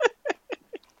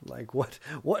 Like, what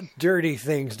dirty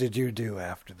things did you do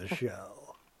after the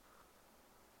show?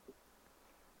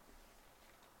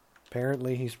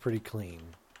 Apparently he's pretty clean.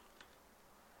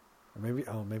 Or maybe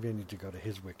I need to go to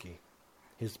his wiki.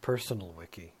 His personal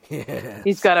wiki. Yes.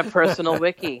 He's got a personal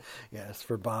wiki. Yes,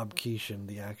 for Bob Keeshan,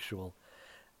 the actual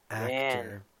actor.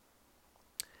 Man.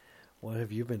 What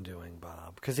have you been doing,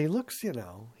 Bob? Because he looks,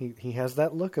 he has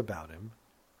that look about him.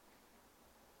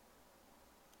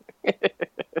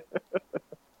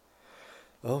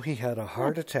 Oh, he had a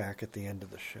heart attack at the end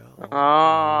of the show.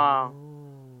 Oh.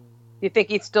 You think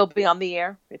he'd still be on the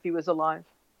air if he was alive?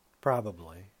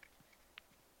 Probably.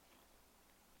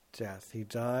 Death. He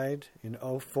died in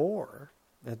 2004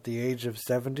 at the age of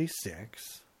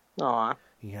 76. Aw.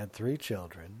 He had 3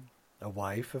 children, a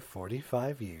wife of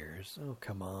 45 years. Oh,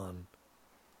 come on.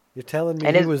 You're telling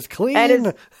me he was clean?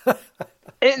 And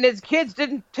his kids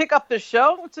didn't pick up the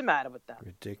show? What's the matter with that?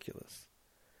 Ridiculous.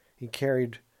 He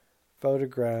carried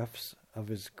photographs of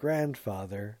his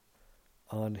grandfather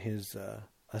on his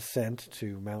ascent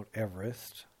to Mount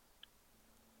Everest.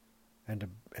 And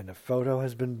a photo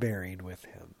has been buried with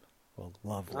him. Well,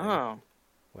 lovely. Oh.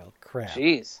 Well, crap.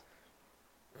 Jeez.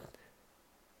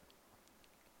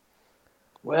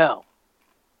 Well.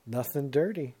 Nothing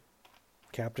dirty.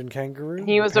 Captain Kangaroo.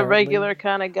 He was a regular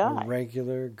kind of guy. A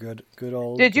regular, good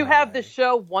old Did you guy. have the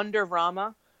show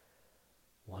Wonderama?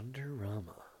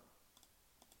 Wonderama.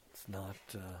 It's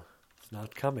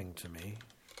not coming to me.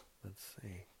 Let's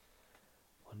see.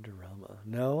 Wonderama.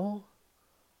 No.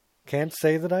 Can't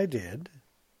say that I did.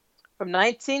 From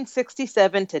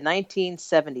 1967 to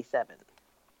 1977.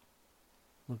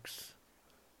 Looks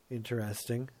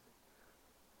interesting.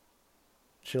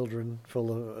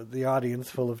 The audience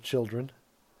full of children.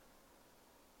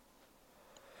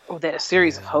 Oh, they had a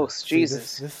series of hosts.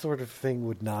 Jesus. This sort of thing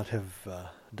would not have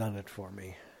done it for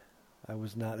me. I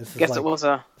was not.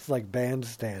 It's like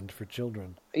Bandstand for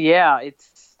children. Yeah,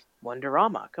 it's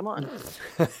Wonderama. Come on.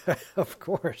 Of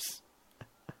course.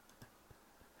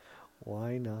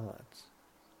 Why not?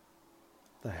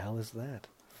 The hell is that?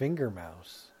 Finger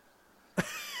mouse.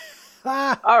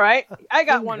 All right, I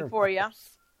got one for you.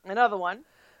 Another one.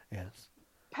 Yes.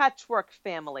 Patchwork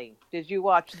Family. Did you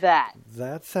watch that?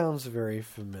 That sounds very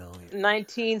familiar.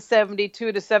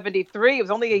 1972 to 73. It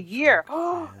was only a year.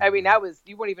 I mean,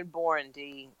 you weren't even born,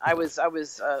 Dee. I was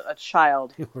a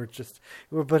child. You were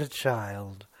but a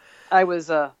child. I was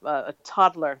a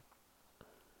toddler.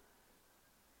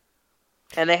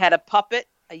 And they had a puppet,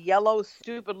 a yellow,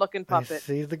 stupid-looking puppet.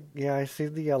 I see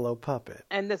the yellow puppet.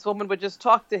 And this woman would just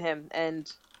talk to him, and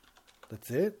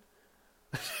that's it.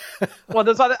 Well,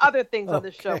 there's other things on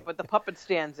the show, but the puppet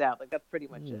stands out. Like, that's pretty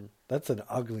much it. That's an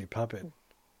ugly puppet.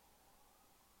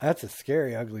 That's a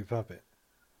scary, ugly puppet.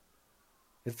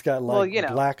 It's got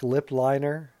black lip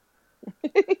liner,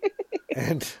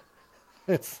 and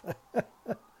it's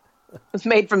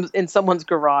made in someone's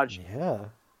garage. Yeah.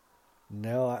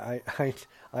 No,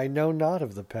 I know not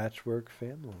of the Patchwork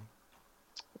Family.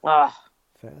 Ah,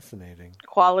 fascinating.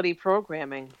 Quality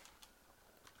programming.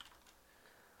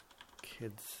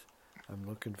 Kids, I'm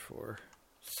looking for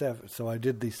 7. So I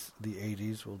did the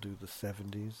 80s. We'll do the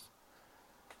 70s.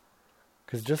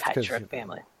 Patchwork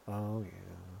Family. Oh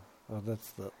yeah. Oh,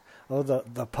 that's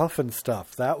the Puffin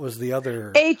stuff. That was the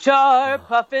other HR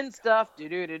Puffin stuff.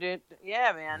 Yeah,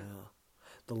 man. Yeah.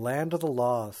 The Land of the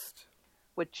Lost.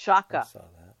 With Chaka. I saw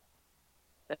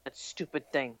that. That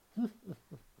stupid thing.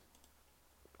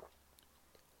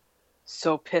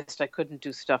 So pissed I couldn't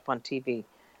do stuff on TV.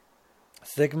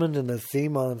 Sigmund and the Sea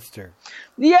Monster.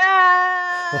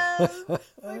 Yes!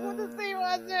 Sigmund the Sea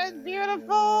Monster is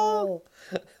beautiful!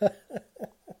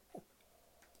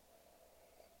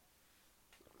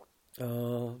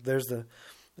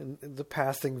 In the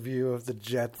passing view of the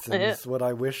Jetsons, what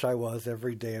I wish I was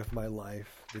every day of my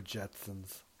life, the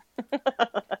Jetsons.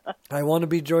 I want to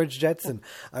be George Jetson.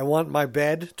 I want my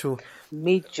bed to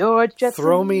meet George Jetson.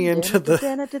 Throw me into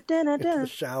the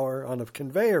shower on a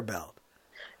conveyor belt.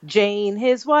 Jane,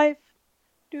 his wife.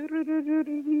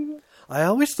 I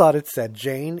always thought it said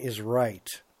Jane is right.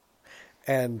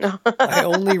 And I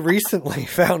only recently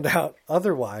found out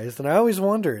otherwise. And I always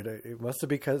wondered, it must have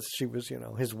been because she was,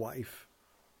 his wife.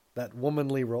 That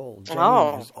womanly role. Jane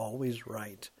is always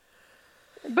right.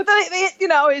 But then,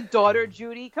 his daughter,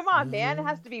 Judy. Come on, man. It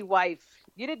has to be wife.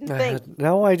 You didn't think.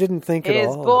 No, I didn't think at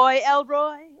all. His boy,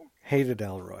 Elroy. Hated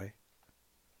Elroy.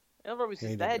 Elroy was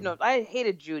just, I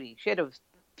hated Judy. She had a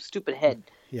stupid head.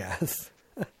 Yes.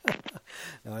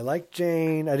 No, I liked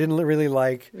Jane. I didn't really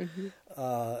like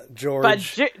George. But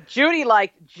Judy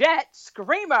liked Jet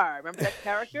Screamer. Remember that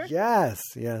character? Yes,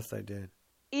 I did.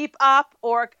 Eep, op,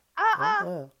 ork,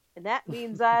 ah. And that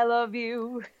means I love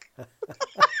you.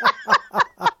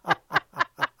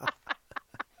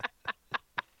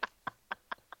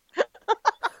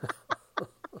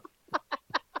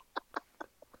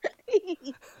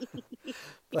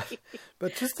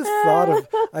 but just the thought of,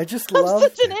 I just love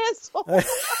such an asshole.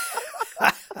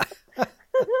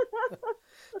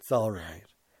 It's all right.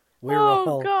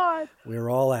 God. We're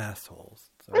all assholes.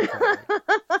 It's okay.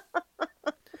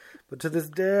 But to this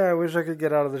day, I wish I could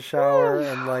get out of the shower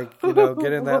and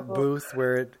get in that booth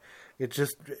where it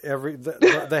just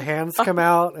the hands come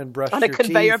out and brush on your a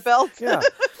conveyor teeth. belt. Yeah,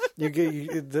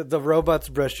 the robots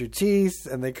brush your teeth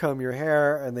and they comb your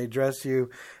hair and they dress you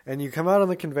and you come out on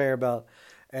the conveyor belt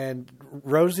and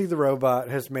Rosie the robot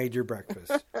has made your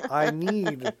breakfast. I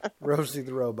need Rosie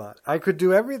the robot. I could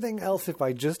do everything else if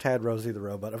I just had Rosie the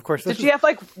robot. Of course, did she have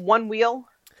one wheel?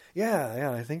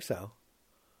 Yeah, I think so.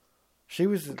 She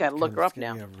was. Gotta look her up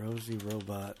now. Yeah, Rosie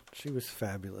Robot. She was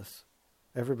fabulous.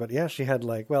 Everybody. Yeah, she had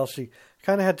she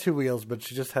kind of had two wheels, but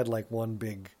she just had one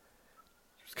big.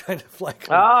 She was kind of like.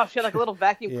 She had a little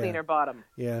vacuum cleaner bottom.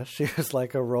 Yeah, she was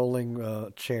like a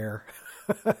rolling chair.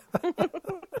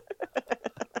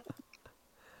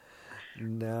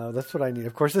 No, that's what I need.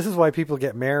 Of course, this is why people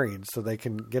get married, so they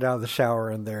can get out of the shower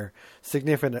and their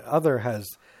significant other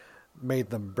has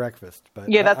made them breakfast. But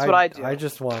yeah, that's what I do. I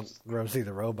just want Rosie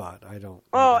the robot. I don't.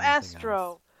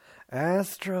 Astro.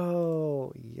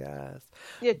 Astro, yes.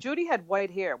 Yeah, Judy had white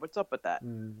hair. What's up with that?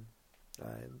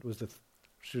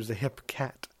 She was a hip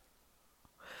cat.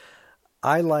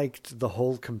 I liked the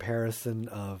whole comparison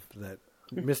of that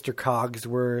Mr.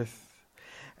 Cogsworth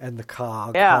and the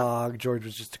cog. Yeah. Cog. George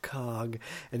was just a cog,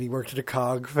 and he worked at a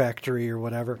cog factory or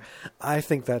whatever. I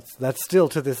think that's still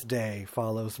to this day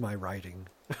follows my writing.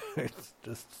 It's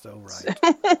just so right.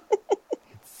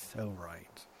 It's so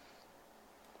right.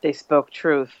 They spoke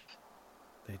truth.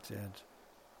 They did.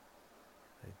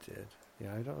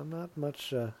 Yeah, I'm not much.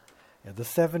 The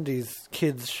 70s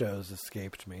kids shows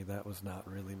escaped me. That was not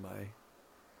really my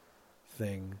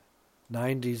thing.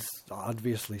 90s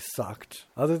obviously sucked.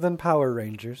 Other than Power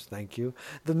Rangers, thank you.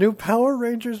 The new Power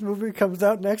Rangers movie comes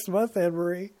out next month,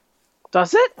 Anne-Marie.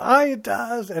 Does it? It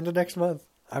does. End of next month.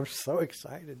 I'm so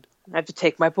excited. I have to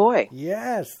take my boy.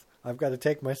 Yes. I've got to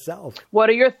take myself. What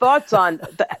are your thoughts on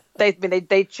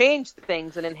they changed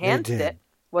things and enhanced it?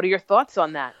 What are your thoughts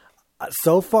on that?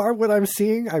 So far, what I'm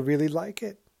seeing, I really like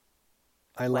it.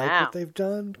 I like what they've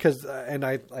done and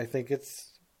I think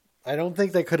I don't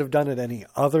think they could have done it any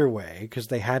other way because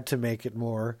they had to make it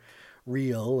more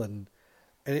real and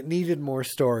it needed more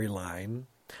storyline.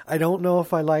 I don't know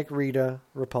if I like Rita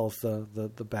Repulsa,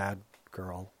 the bad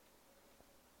girl,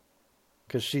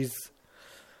 because she's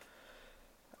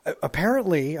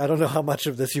apparently, I don't know how much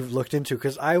of this you've looked into,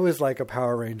 because I was like a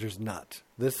Power Rangers nut.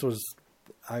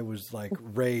 I was like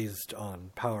raised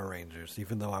on Power Rangers,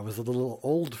 even though I was a little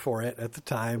old for it at the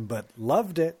time, but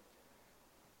loved it.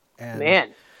 And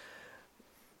man,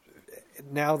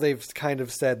 now they've kind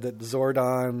of said that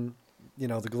Zordon,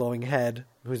 the glowing head,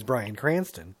 who's Bryan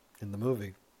Cranston in the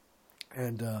movie,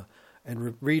 and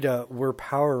Rita were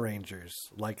Power Rangers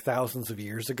like thousands of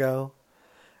years ago,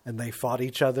 and they fought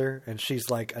each other, and she's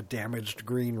like a damaged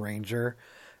Green Ranger,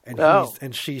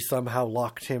 and she somehow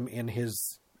locked him in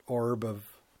his orb of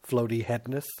floaty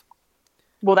headness.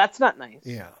 Well, that's not nice.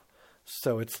 Yeah.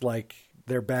 So it's like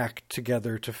they're back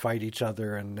together to fight each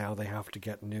other, and now they have to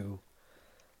get new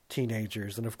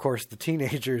teenagers. And of course, the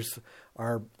teenagers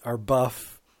are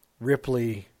buff,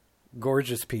 ripply,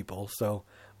 gorgeous people. So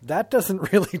that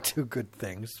doesn't really do good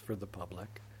things for the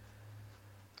public.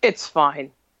 It's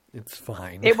fine. It's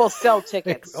fine. It will sell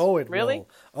tickets. It really? will.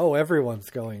 Oh, everyone's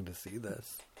going to see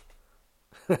this.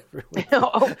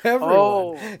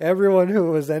 Everyone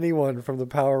who was anyone from the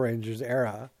Power Rangers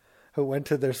era who went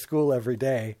to their school every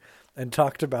day and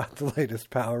talked about the latest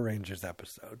Power Rangers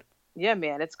episode. Yeah,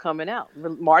 man, it's coming out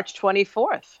March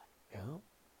 24th. Yeah,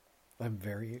 I'm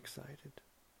very excited.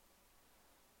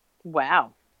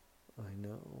 Wow. I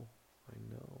know.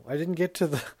 I didn't get to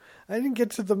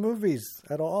the movies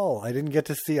at all. I didn't get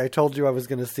to see. I told you I was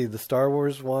going to see the Star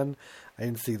Wars one. I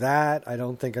didn't see that. I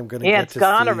don't think I'm going to get to see. Yeah,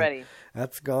 it's gone already.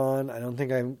 That's gone. I don't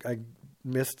think I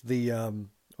missed the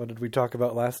what did we talk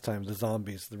about last time? The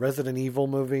zombies, the Resident Evil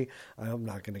movie. I'm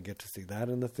not going to get to see that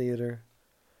in the theater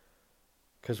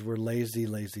because we're lazy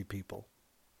people.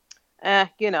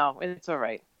 It's all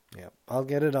right. Yeah, I'll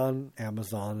get it on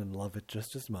Amazon and love it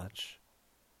just as much.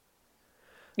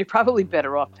 You're probably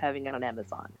better off having it on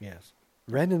Amazon. Yes.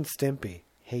 Ren and Stimpy.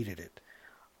 Hated it.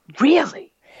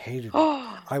 Really? Hated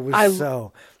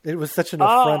it. It was such an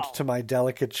affront to my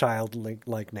delicate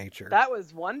childlike nature. That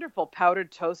was wonderful.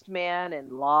 Powdered Toast Man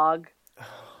and Log.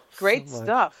 Great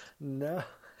stuff. No,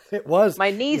 it was.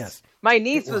 My niece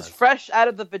was fresh out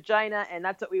of the vagina, and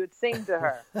that's what we would sing to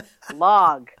her.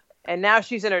 Log. And now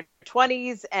she's in her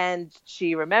 20s, and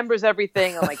she remembers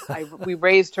everything. I'm like, we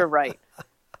raised her right.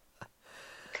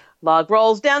 Log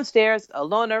rolls downstairs,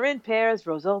 alone or in pairs,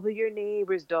 rolls over your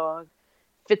neighbor's dog.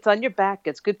 Fits on your back,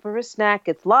 it's good for a snack.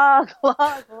 It's Log,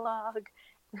 Log, Log.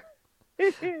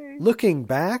 Looking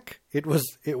back, it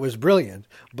was brilliant.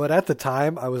 But at the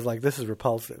time, I was like, this is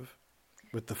repulsive.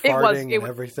 With the farting and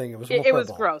everything. It was horrible. It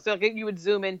was gross. Like, you would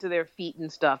zoom into their feet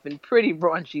and stuff, and pretty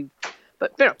raunchy.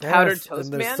 But Powdered Toast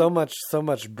Man. And there's so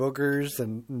much boogers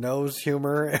and nose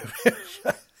humor.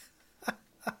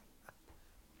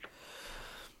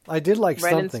 I did like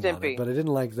something on it, but I didn't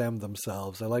like them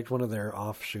themselves. I liked one of their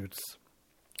offshoots.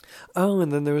 Oh,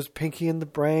 and then there was Pinky and the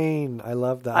Brain. I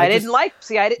loved that. I didn't like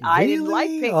Pinky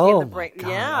and the Brain. God,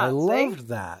 Yeah, I loved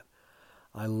that.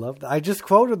 I just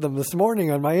quoted them this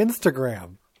morning on my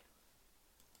Instagram.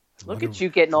 Look at you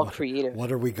getting all creative.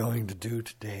 What are we going to do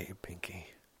today, Pinky?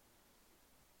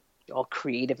 All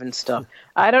creative and stuff.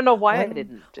 I don't know why I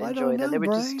didn't enjoy them. They were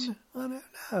just. I don't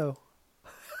know.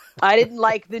 I didn't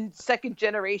like the second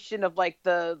generation of like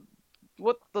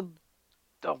what the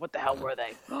hell were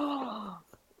they?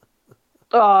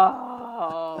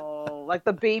 Oh, like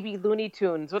the baby Looney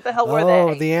Tunes. What the hell were they?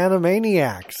 Oh, the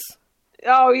Animaniacs.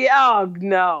 Oh yeah, oh,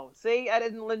 no. See, I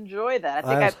didn't enjoy that.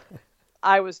 I think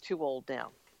I was too old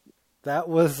now. That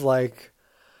was like,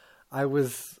 I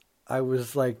was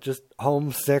like just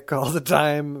homesick all the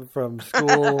time from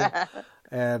school.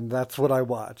 And that's what I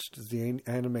watched, is the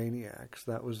Animaniacs.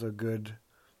 That was it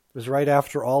was right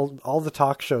after all the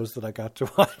talk shows that I got to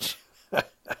watch.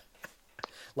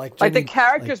 Like the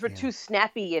characters were too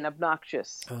snappy and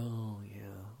obnoxious. Oh yeah,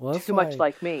 well, too much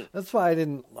like me. That's why I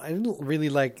didn't really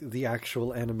like the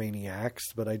actual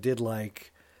Animaniacs, but I did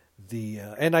like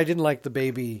and I didn't like the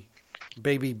baby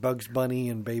Bugs Bunny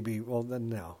and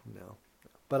no.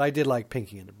 But I did like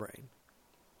Pinky and the Brain.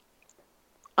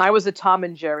 I was a Tom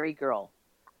and Jerry girl.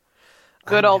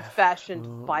 Good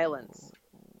old-fashioned violence.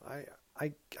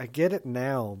 I get it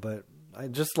now, but I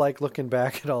just like looking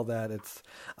back at all that.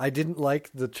 I didn't like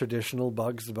the traditional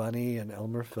Bugs Bunny and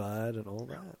Elmer Fudd and all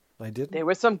that. I didn't. There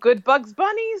were some good Bugs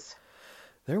Bunnies.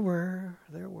 There were.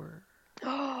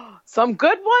 Some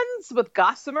good ones with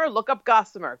Gossamer. Look up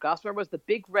Gossamer. Gossamer was the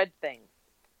big red thing.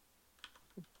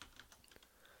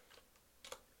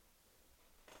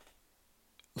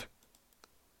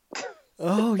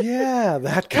 Oh, yeah,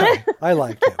 that guy. I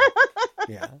liked him.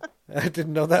 Yeah. I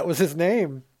didn't know that was his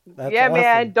name. That's awesome.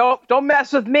 Man, don't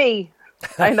mess with me.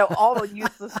 I know all the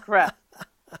useless crap.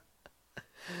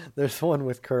 There's one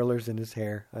with curlers in his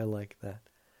hair. I like that.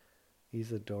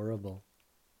 He's adorable.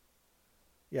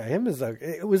 Yeah,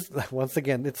 it was, once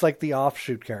again, it's like the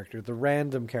offshoot character, the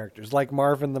random characters, like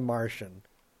Marvin the Martian.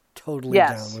 Totally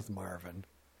down with Marvin.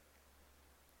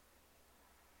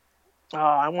 Oh,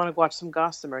 I want to watch some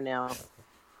Gossamer now.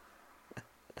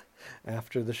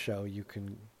 After the show, you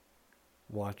can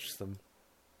watch some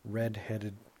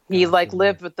red-headed Gossamer. He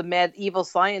lived with the mad evil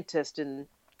scientist, and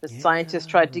the scientist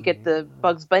tried to get the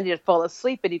Bugs Bunny to fall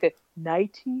asleep, and he go,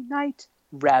 "Nighty-night,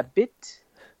 rabbit."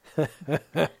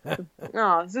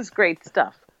 Oh, this is great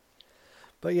stuff.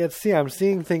 But yet, I'm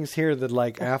seeing things here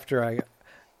that, after I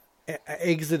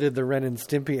exited the Ren and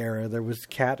Stimpy era, there was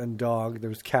cat and dog, there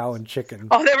was cow and chicken.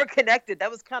 Oh, they were connected.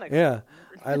 That was kind of yeah.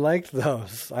 I liked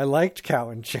those. I liked cow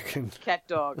and chicken. Cat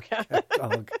dog. Cat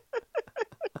dog.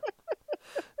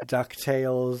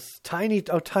 DuckTales. Tiny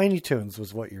Toons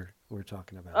was what we're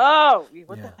talking about. Oh,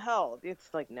 what the hell?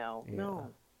 It's like no.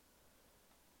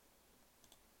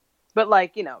 But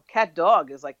like, Cat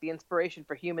Dog is like the inspiration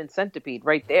for Human Centipede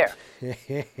right there.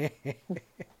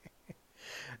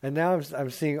 And now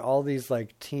I'm seeing all these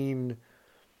like teen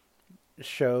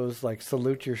shows, like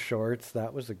Salute Your Shorts.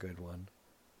 That was a good one.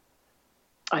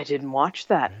 I didn't watch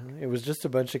that. It was just a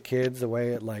bunch of kids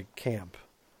away at like camp,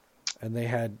 and they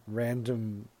had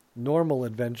random normal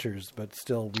adventures, but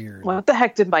still weird. What the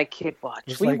heck did my kid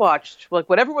watch? We watched like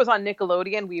whatever was on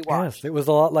Nickelodeon. We watched. Yes, it was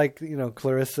a lot like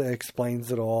Clarissa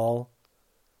Explains It All.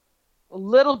 A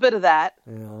little bit of that.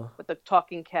 Yeah. With the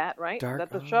talking cat, right? Is that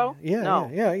the show? Yeah, no.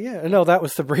 yeah. No, that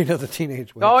was Sabrina the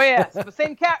Teenage Witch. Oh yes, the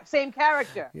same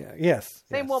character. Yeah, yes.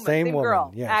 Same yes. woman, same woman.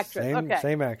 girl, yes. actress.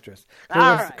 Same actress.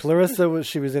 Clarissa,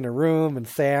 she was in a room, and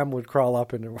Sam would crawl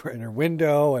up in her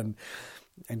window, and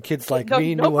kids like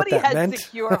me knew what that meant. Nobody had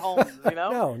secure homes,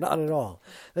 No, not at all.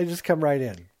 They just come right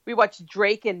in. We watched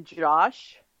Drake and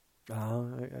Josh.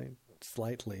 I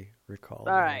slightly recall.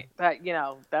 All right,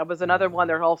 that was another one.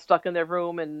 They're all stuck in their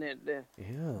room, and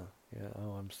yeah.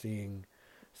 Oh, I'm seeing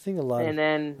a lot. And of,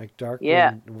 then like Dark.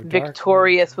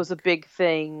 Victorious was a big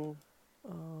thing.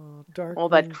 Oh, Dark. All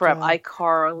that crap.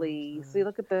 iCarly. See,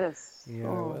 look at this. Yeah,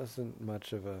 it wasn't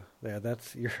much of a. Yeah,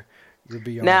 that's you're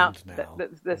beyond now.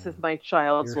 This is my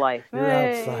child's life. You're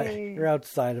outside. You're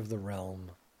outside of the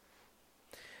realm.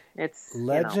 It's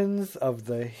Legends of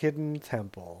the Hidden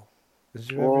Temple. Did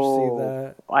you ever see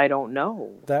that? I don't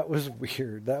know. That was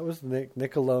weird. That was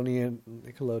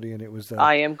Nickelodeon. It was.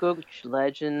 I am Google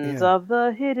Legends of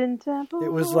the Hidden Temple.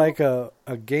 It was like a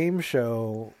game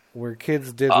show where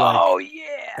kids did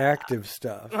active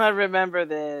stuff. I remember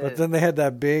this. But then they had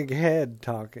that big head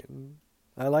talking.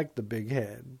 I liked the big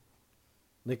head.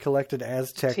 They collected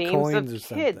Aztec coins or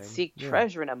something. Kids seek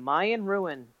treasure in a Mayan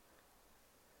ruin.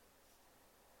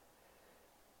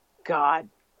 God.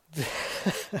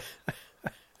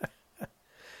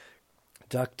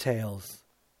 DuckTales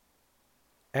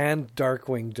and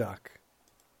Darkwing Duck.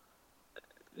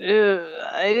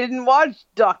 I didn't watch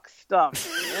duck stuff.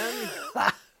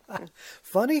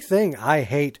 Funny thing, I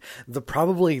hate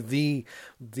probably the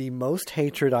most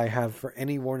hatred I have for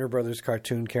any Warner Brothers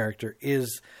cartoon character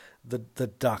is the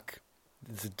duck.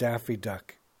 It's a Daffy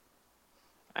Duck.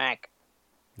 Heck.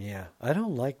 Yeah, I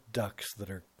don't like ducks that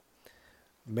are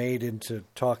made into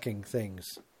talking things.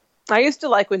 I used to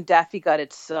like when Daffy got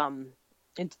its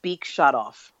beak shot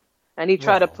off, and he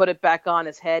tried to put it back on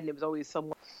his head, and it was always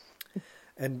somewhere.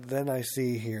 And then I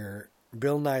see here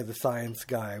Bill Nye the Science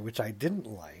Guy, which I didn't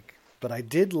like, but I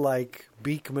did like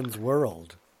Beakman's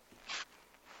World.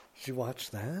 Did you watch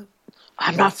that?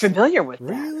 I'm not familiar with that.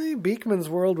 Really? Beakman's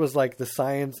World was like the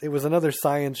science. It was another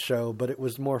science show, but it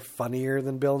was more funnier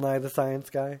than Bill Nye the Science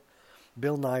Guy.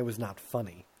 Bill Nye was not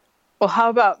funny. Well, how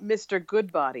about Mr.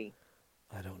 Goodbody?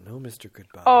 I don't know Mr.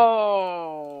 Goodbody.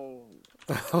 Oh.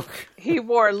 Okay. He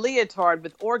wore a leotard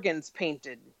with organs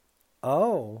painted.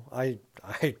 Oh, I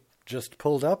just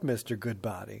pulled up Mr.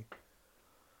 Goodbody.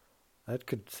 That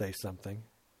could say something.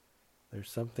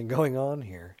 There's something going on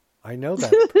here. I know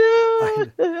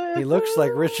that. He looks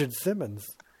like Richard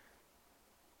Simmons.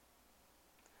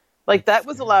 Like that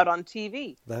was allowed on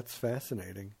TV. That's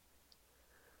fascinating.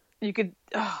 You could,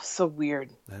 so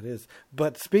weird. That is.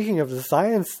 But speaking of the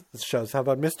science shows, how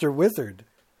about Mr. Wizard?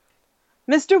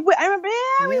 I remember,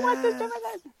 we watched Mr.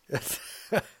 Wizard.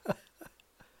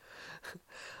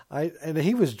 And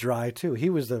he was dry too.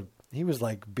 He was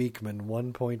like Beakman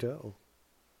 1.0.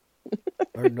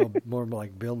 Or no, more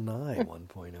like Bill Nye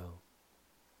 1.0.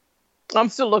 I'm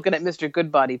still looking at Mr.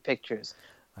 Goodbody pictures.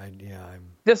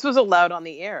 This was allowed on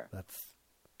the air. That's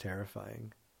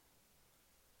terrifying.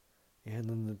 And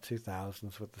then the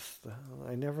 2000s with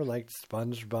I never liked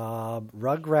SpongeBob.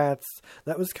 Rugrats,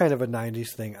 that was kind of a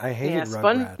 90s thing. I hated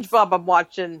Rugrats. SpongeBob I'm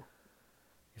watching.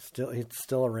 He's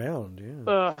still around,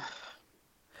 yeah. Ugh.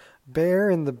 Bear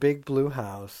in the Big Blue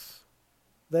House.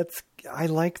 I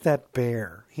like that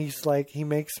bear. He's like, he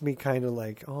makes me kind of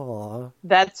like, aw.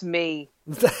 That's me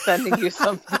sending you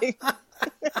something.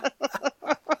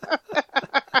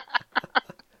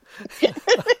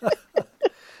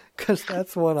 Because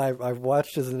that's one I've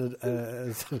watched as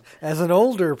an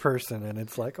older person, and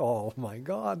it's like, oh my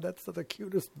God, that's the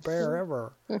cutest bear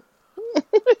ever.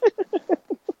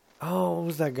 Oh, what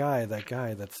was that guy?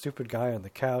 That stupid guy on the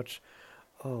couch.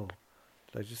 Oh,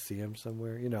 did I just see him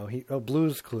somewhere?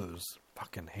 Blue's Clues.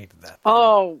 Fucking hated that thing.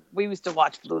 Oh, we used to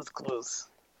watch Blue's Clues.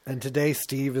 And today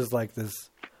Steve is like this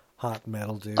hot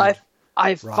metal dude.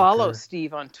 I follow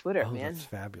Steve on Twitter, man. That's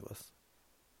fabulous.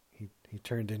 He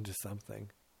turned into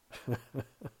something.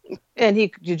 And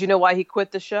did you know why he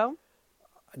quit the show?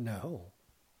 No.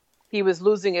 He was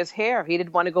losing his hair. He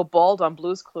didn't want to go bald on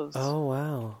Blue's Clues. Oh,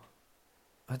 wow.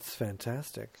 That's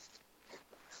fantastic.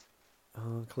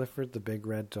 Oh, Clifford the Big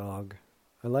Red Dog.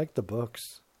 I like the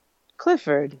books.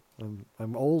 Clifford.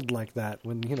 I'm old like that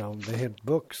when, they had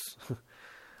books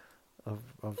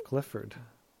of Clifford.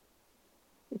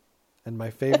 And my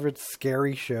favorite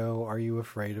scary show, Are You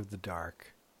Afraid of the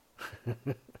Dark?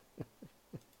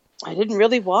 I didn't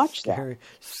really watch that.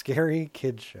 Scary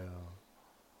kid show.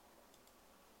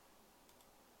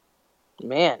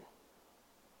 Man.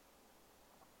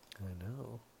 I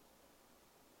know.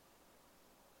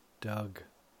 Doug.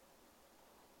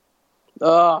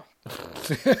 Oh.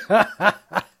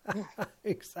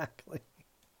 Exactly.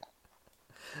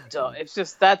 So it's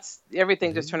just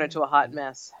everything just turned into a hot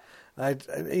mess.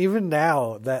 Even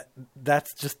now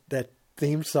that's just that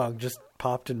theme song just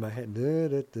popped in my head.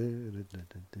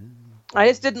 I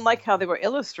just didn't like how they were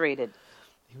illustrated.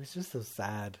 He was just so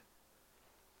sad.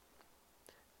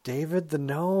 David the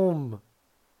Gnome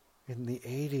in the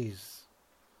 80s.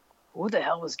 Who the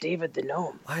hell was David the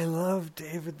Gnome? I love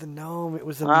David the Gnome. It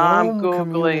was a gnome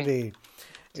community.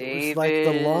 It was like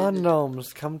the lawn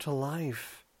gnomes come to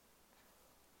life.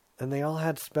 And they all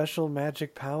had special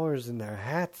magic powers in their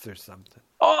hats or something.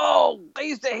 Oh, I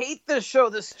used to hate this show,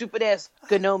 the stupid ass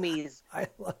Gnomies. I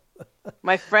love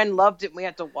My friend loved it and we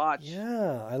had to watch.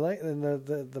 Yeah, I like and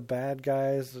the bad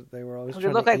guys, they were always They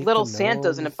trying looked to like eat little the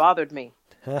Santas and it gnomes. bothered me.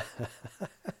 I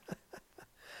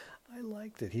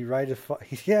liked it. He wrote a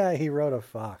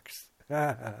fox.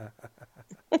 How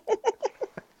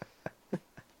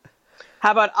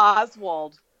about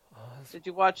Oswald? Did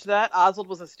you watch that? Oswald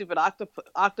was a stupid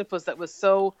octopus that was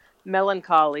so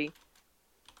melancholy.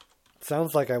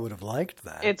 Sounds like I would have liked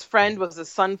that. Its friend was a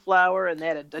sunflower, and they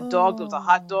had a dog that was a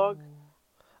hot dog.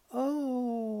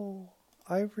 Oh,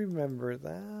 I remember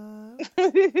that.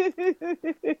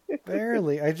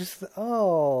 Barely.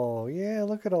 Oh, yeah,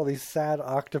 look at all these sad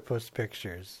octopus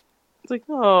pictures. It's like,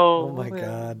 oh. Oh my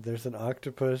God, there's an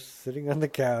octopus sitting on the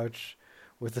couch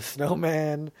with a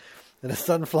snowman and a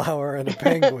sunflower and a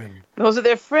penguin. Those are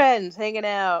their friends hanging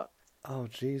out. Oh,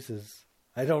 Jesus.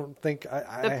 I don't think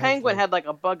The penguin had like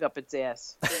a bug up its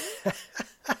ass.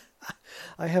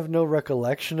 I have no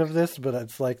recollection of this, but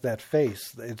it's like that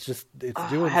face. It's doing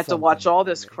something. I had to watch all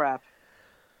this crap.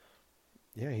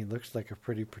 Yeah, he looks like a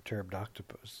pretty perturbed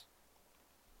octopus.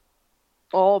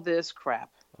 All this crap.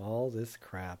 All this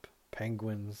crap.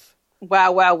 Penguins.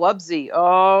 Wow, Wubsy.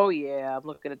 Oh, yeah. I'm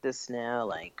looking at this now.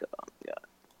 Like, oh, God.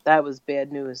 That was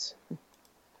bad news.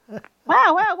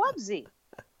 Wow, Wubsy.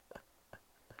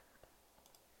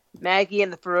 Maggie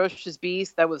and the Ferocious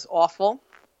Beast. That was awful.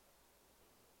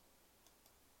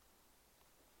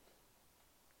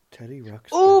 Teddy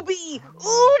Ruxpin. Ooby!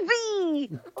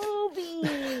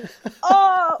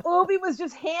 Oh, Ooby was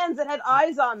just hands that had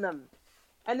eyes on them.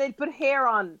 And they'd put hair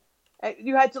on.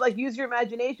 You had to, like, use your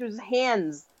imagination. It was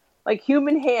hands. Like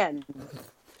human hands.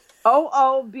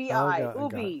 O-O-B-I.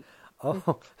 Ooby.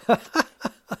 Oh.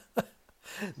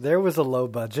 There was a low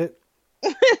budget.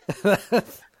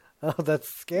 Oh, that's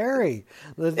scary.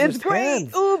 It's great.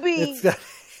 Hands. Ooby.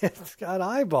 It's got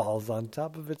eyeballs on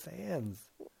top of its hands.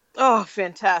 Oh,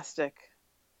 fantastic.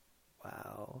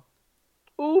 Wow.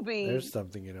 Ooby. There's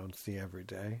something you don't see every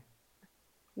day.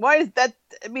 Why is that?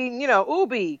 I mean,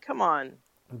 Ooby. Come on.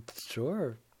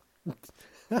 Sure.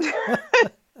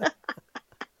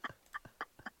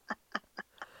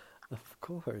 Of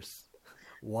course.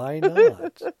 Why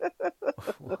not?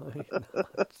 Why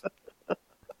not?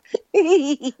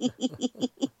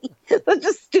 Such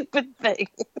a stupid thing.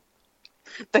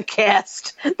 The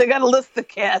cast. They got to list the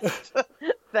cast.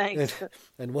 Thanks.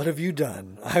 And what have you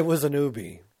done? I was an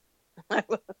Ooby.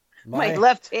 My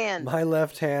left hand. My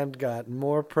left hand got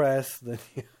more press than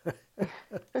you.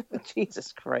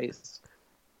 Jesus Christ.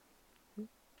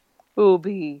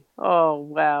 Ooby. Oh,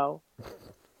 wow.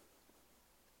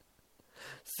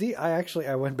 See, I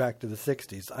went back to the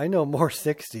 60s. I know more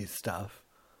 60s stuff.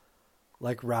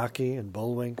 Like Rocky and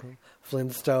Bullwinkle,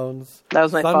 Flintstones. That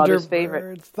was my father's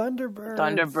favorite.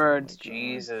 Thunderbirds.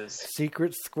 Jesus.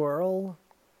 Secret Squirrel.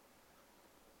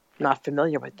 Not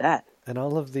familiar with that. And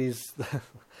all of these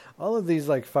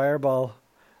like Fireball,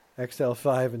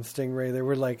 XL5 and Stingray, they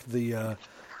were like the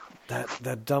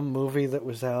that dumb movie that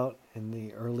was out in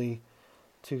the early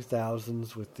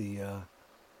 2000s with the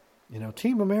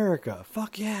Team America.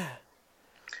 Fuck yeah.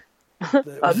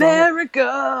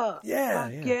 America. Yeah.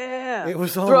 It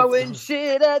was all throwing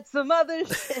shit at some other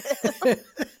shit.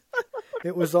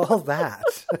 It was all that.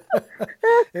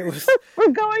 It was.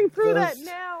 We're going through that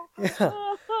now. Yeah.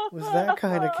 It was that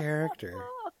kind of character.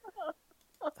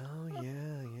 Oh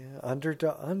yeah.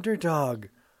 Underdog.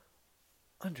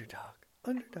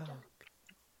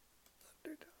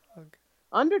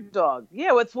 Underdog.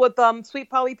 Yeah, what's with Sweet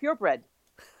Polly Purebred.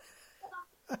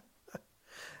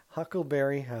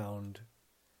 Huckleberry Hound.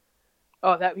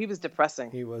 Oh, he was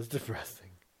depressing. He was depressing.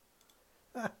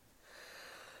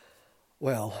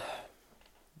 Well,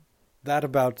 that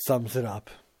about sums it up.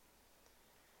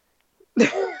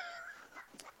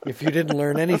 If you didn't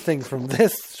learn anything from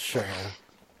this show,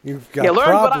 you've got problems.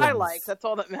 You learned what I like. That's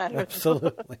all that matters.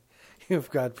 Absolutely.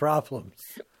 You've got problems.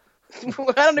 I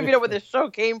don't even know where this show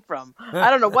came from. I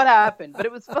don't know what happened, but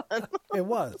it was fun. It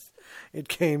was. It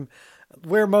came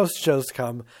where most shows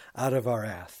come, out of our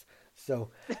ass. So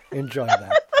enjoy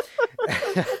that.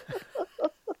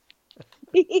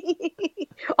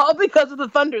 All because of the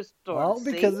thunderstorms. All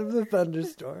because of the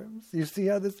thunderstorms. You see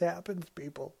how this happens,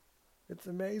 people? It's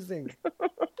amazing.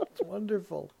 It's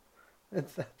wonderful.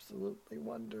 It's absolutely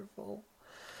wonderful.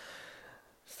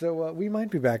 So we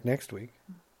might be back next week.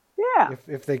 Yeah.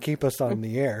 If they keep us on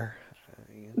the air.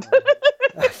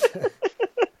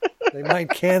 They might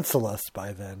cancel us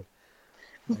by then.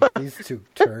 Like these two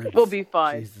turds. We'll be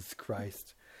fine. Jesus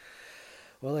Christ.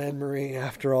 Well, Anne-Marie,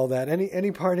 after all that,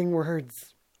 any parting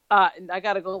words? I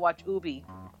gotta go watch Ubi.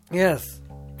 Yes.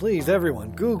 Please,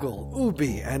 everyone, Google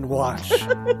Ubi and watch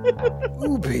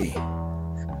Ubi.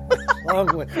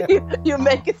 Wrong with that? You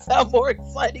make it sound more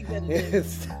exciting than it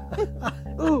is.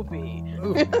 Ubi.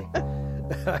 Ubi.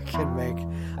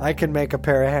 I can make a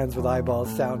pair of hands with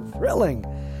eyeballs sound thrilling.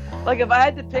 Like if I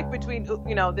had to pick between,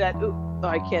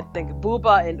 I can't think,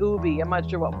 Booba and Ubi, I'm not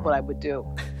sure what I would do.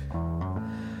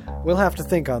 We'll have to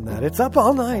think on that. It's Up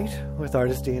All Night with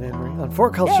Artist Ian Emery on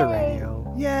 4Culture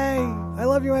Radio. Yay! I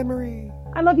love you, Anne-Marie.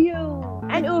 I love you.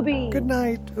 And Ubi. Good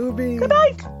night, Ubi. Good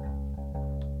night.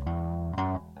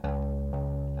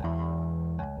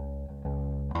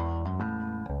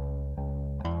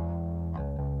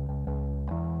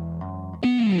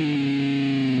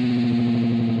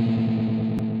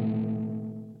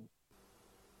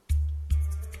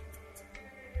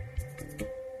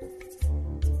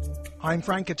 I'm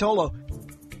Frank Catolo.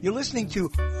 You're listening to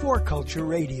 4Culture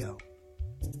Radio.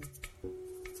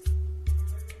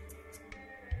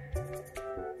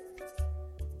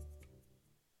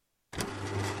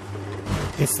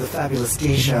 It's the Fabulous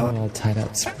D Show. All tied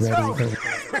up, spready.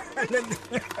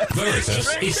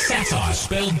 Veritas is satire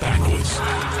spelled backwards.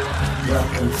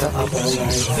 Welcome to Up All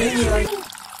Night.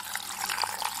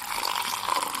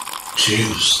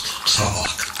 ChooseTalk.com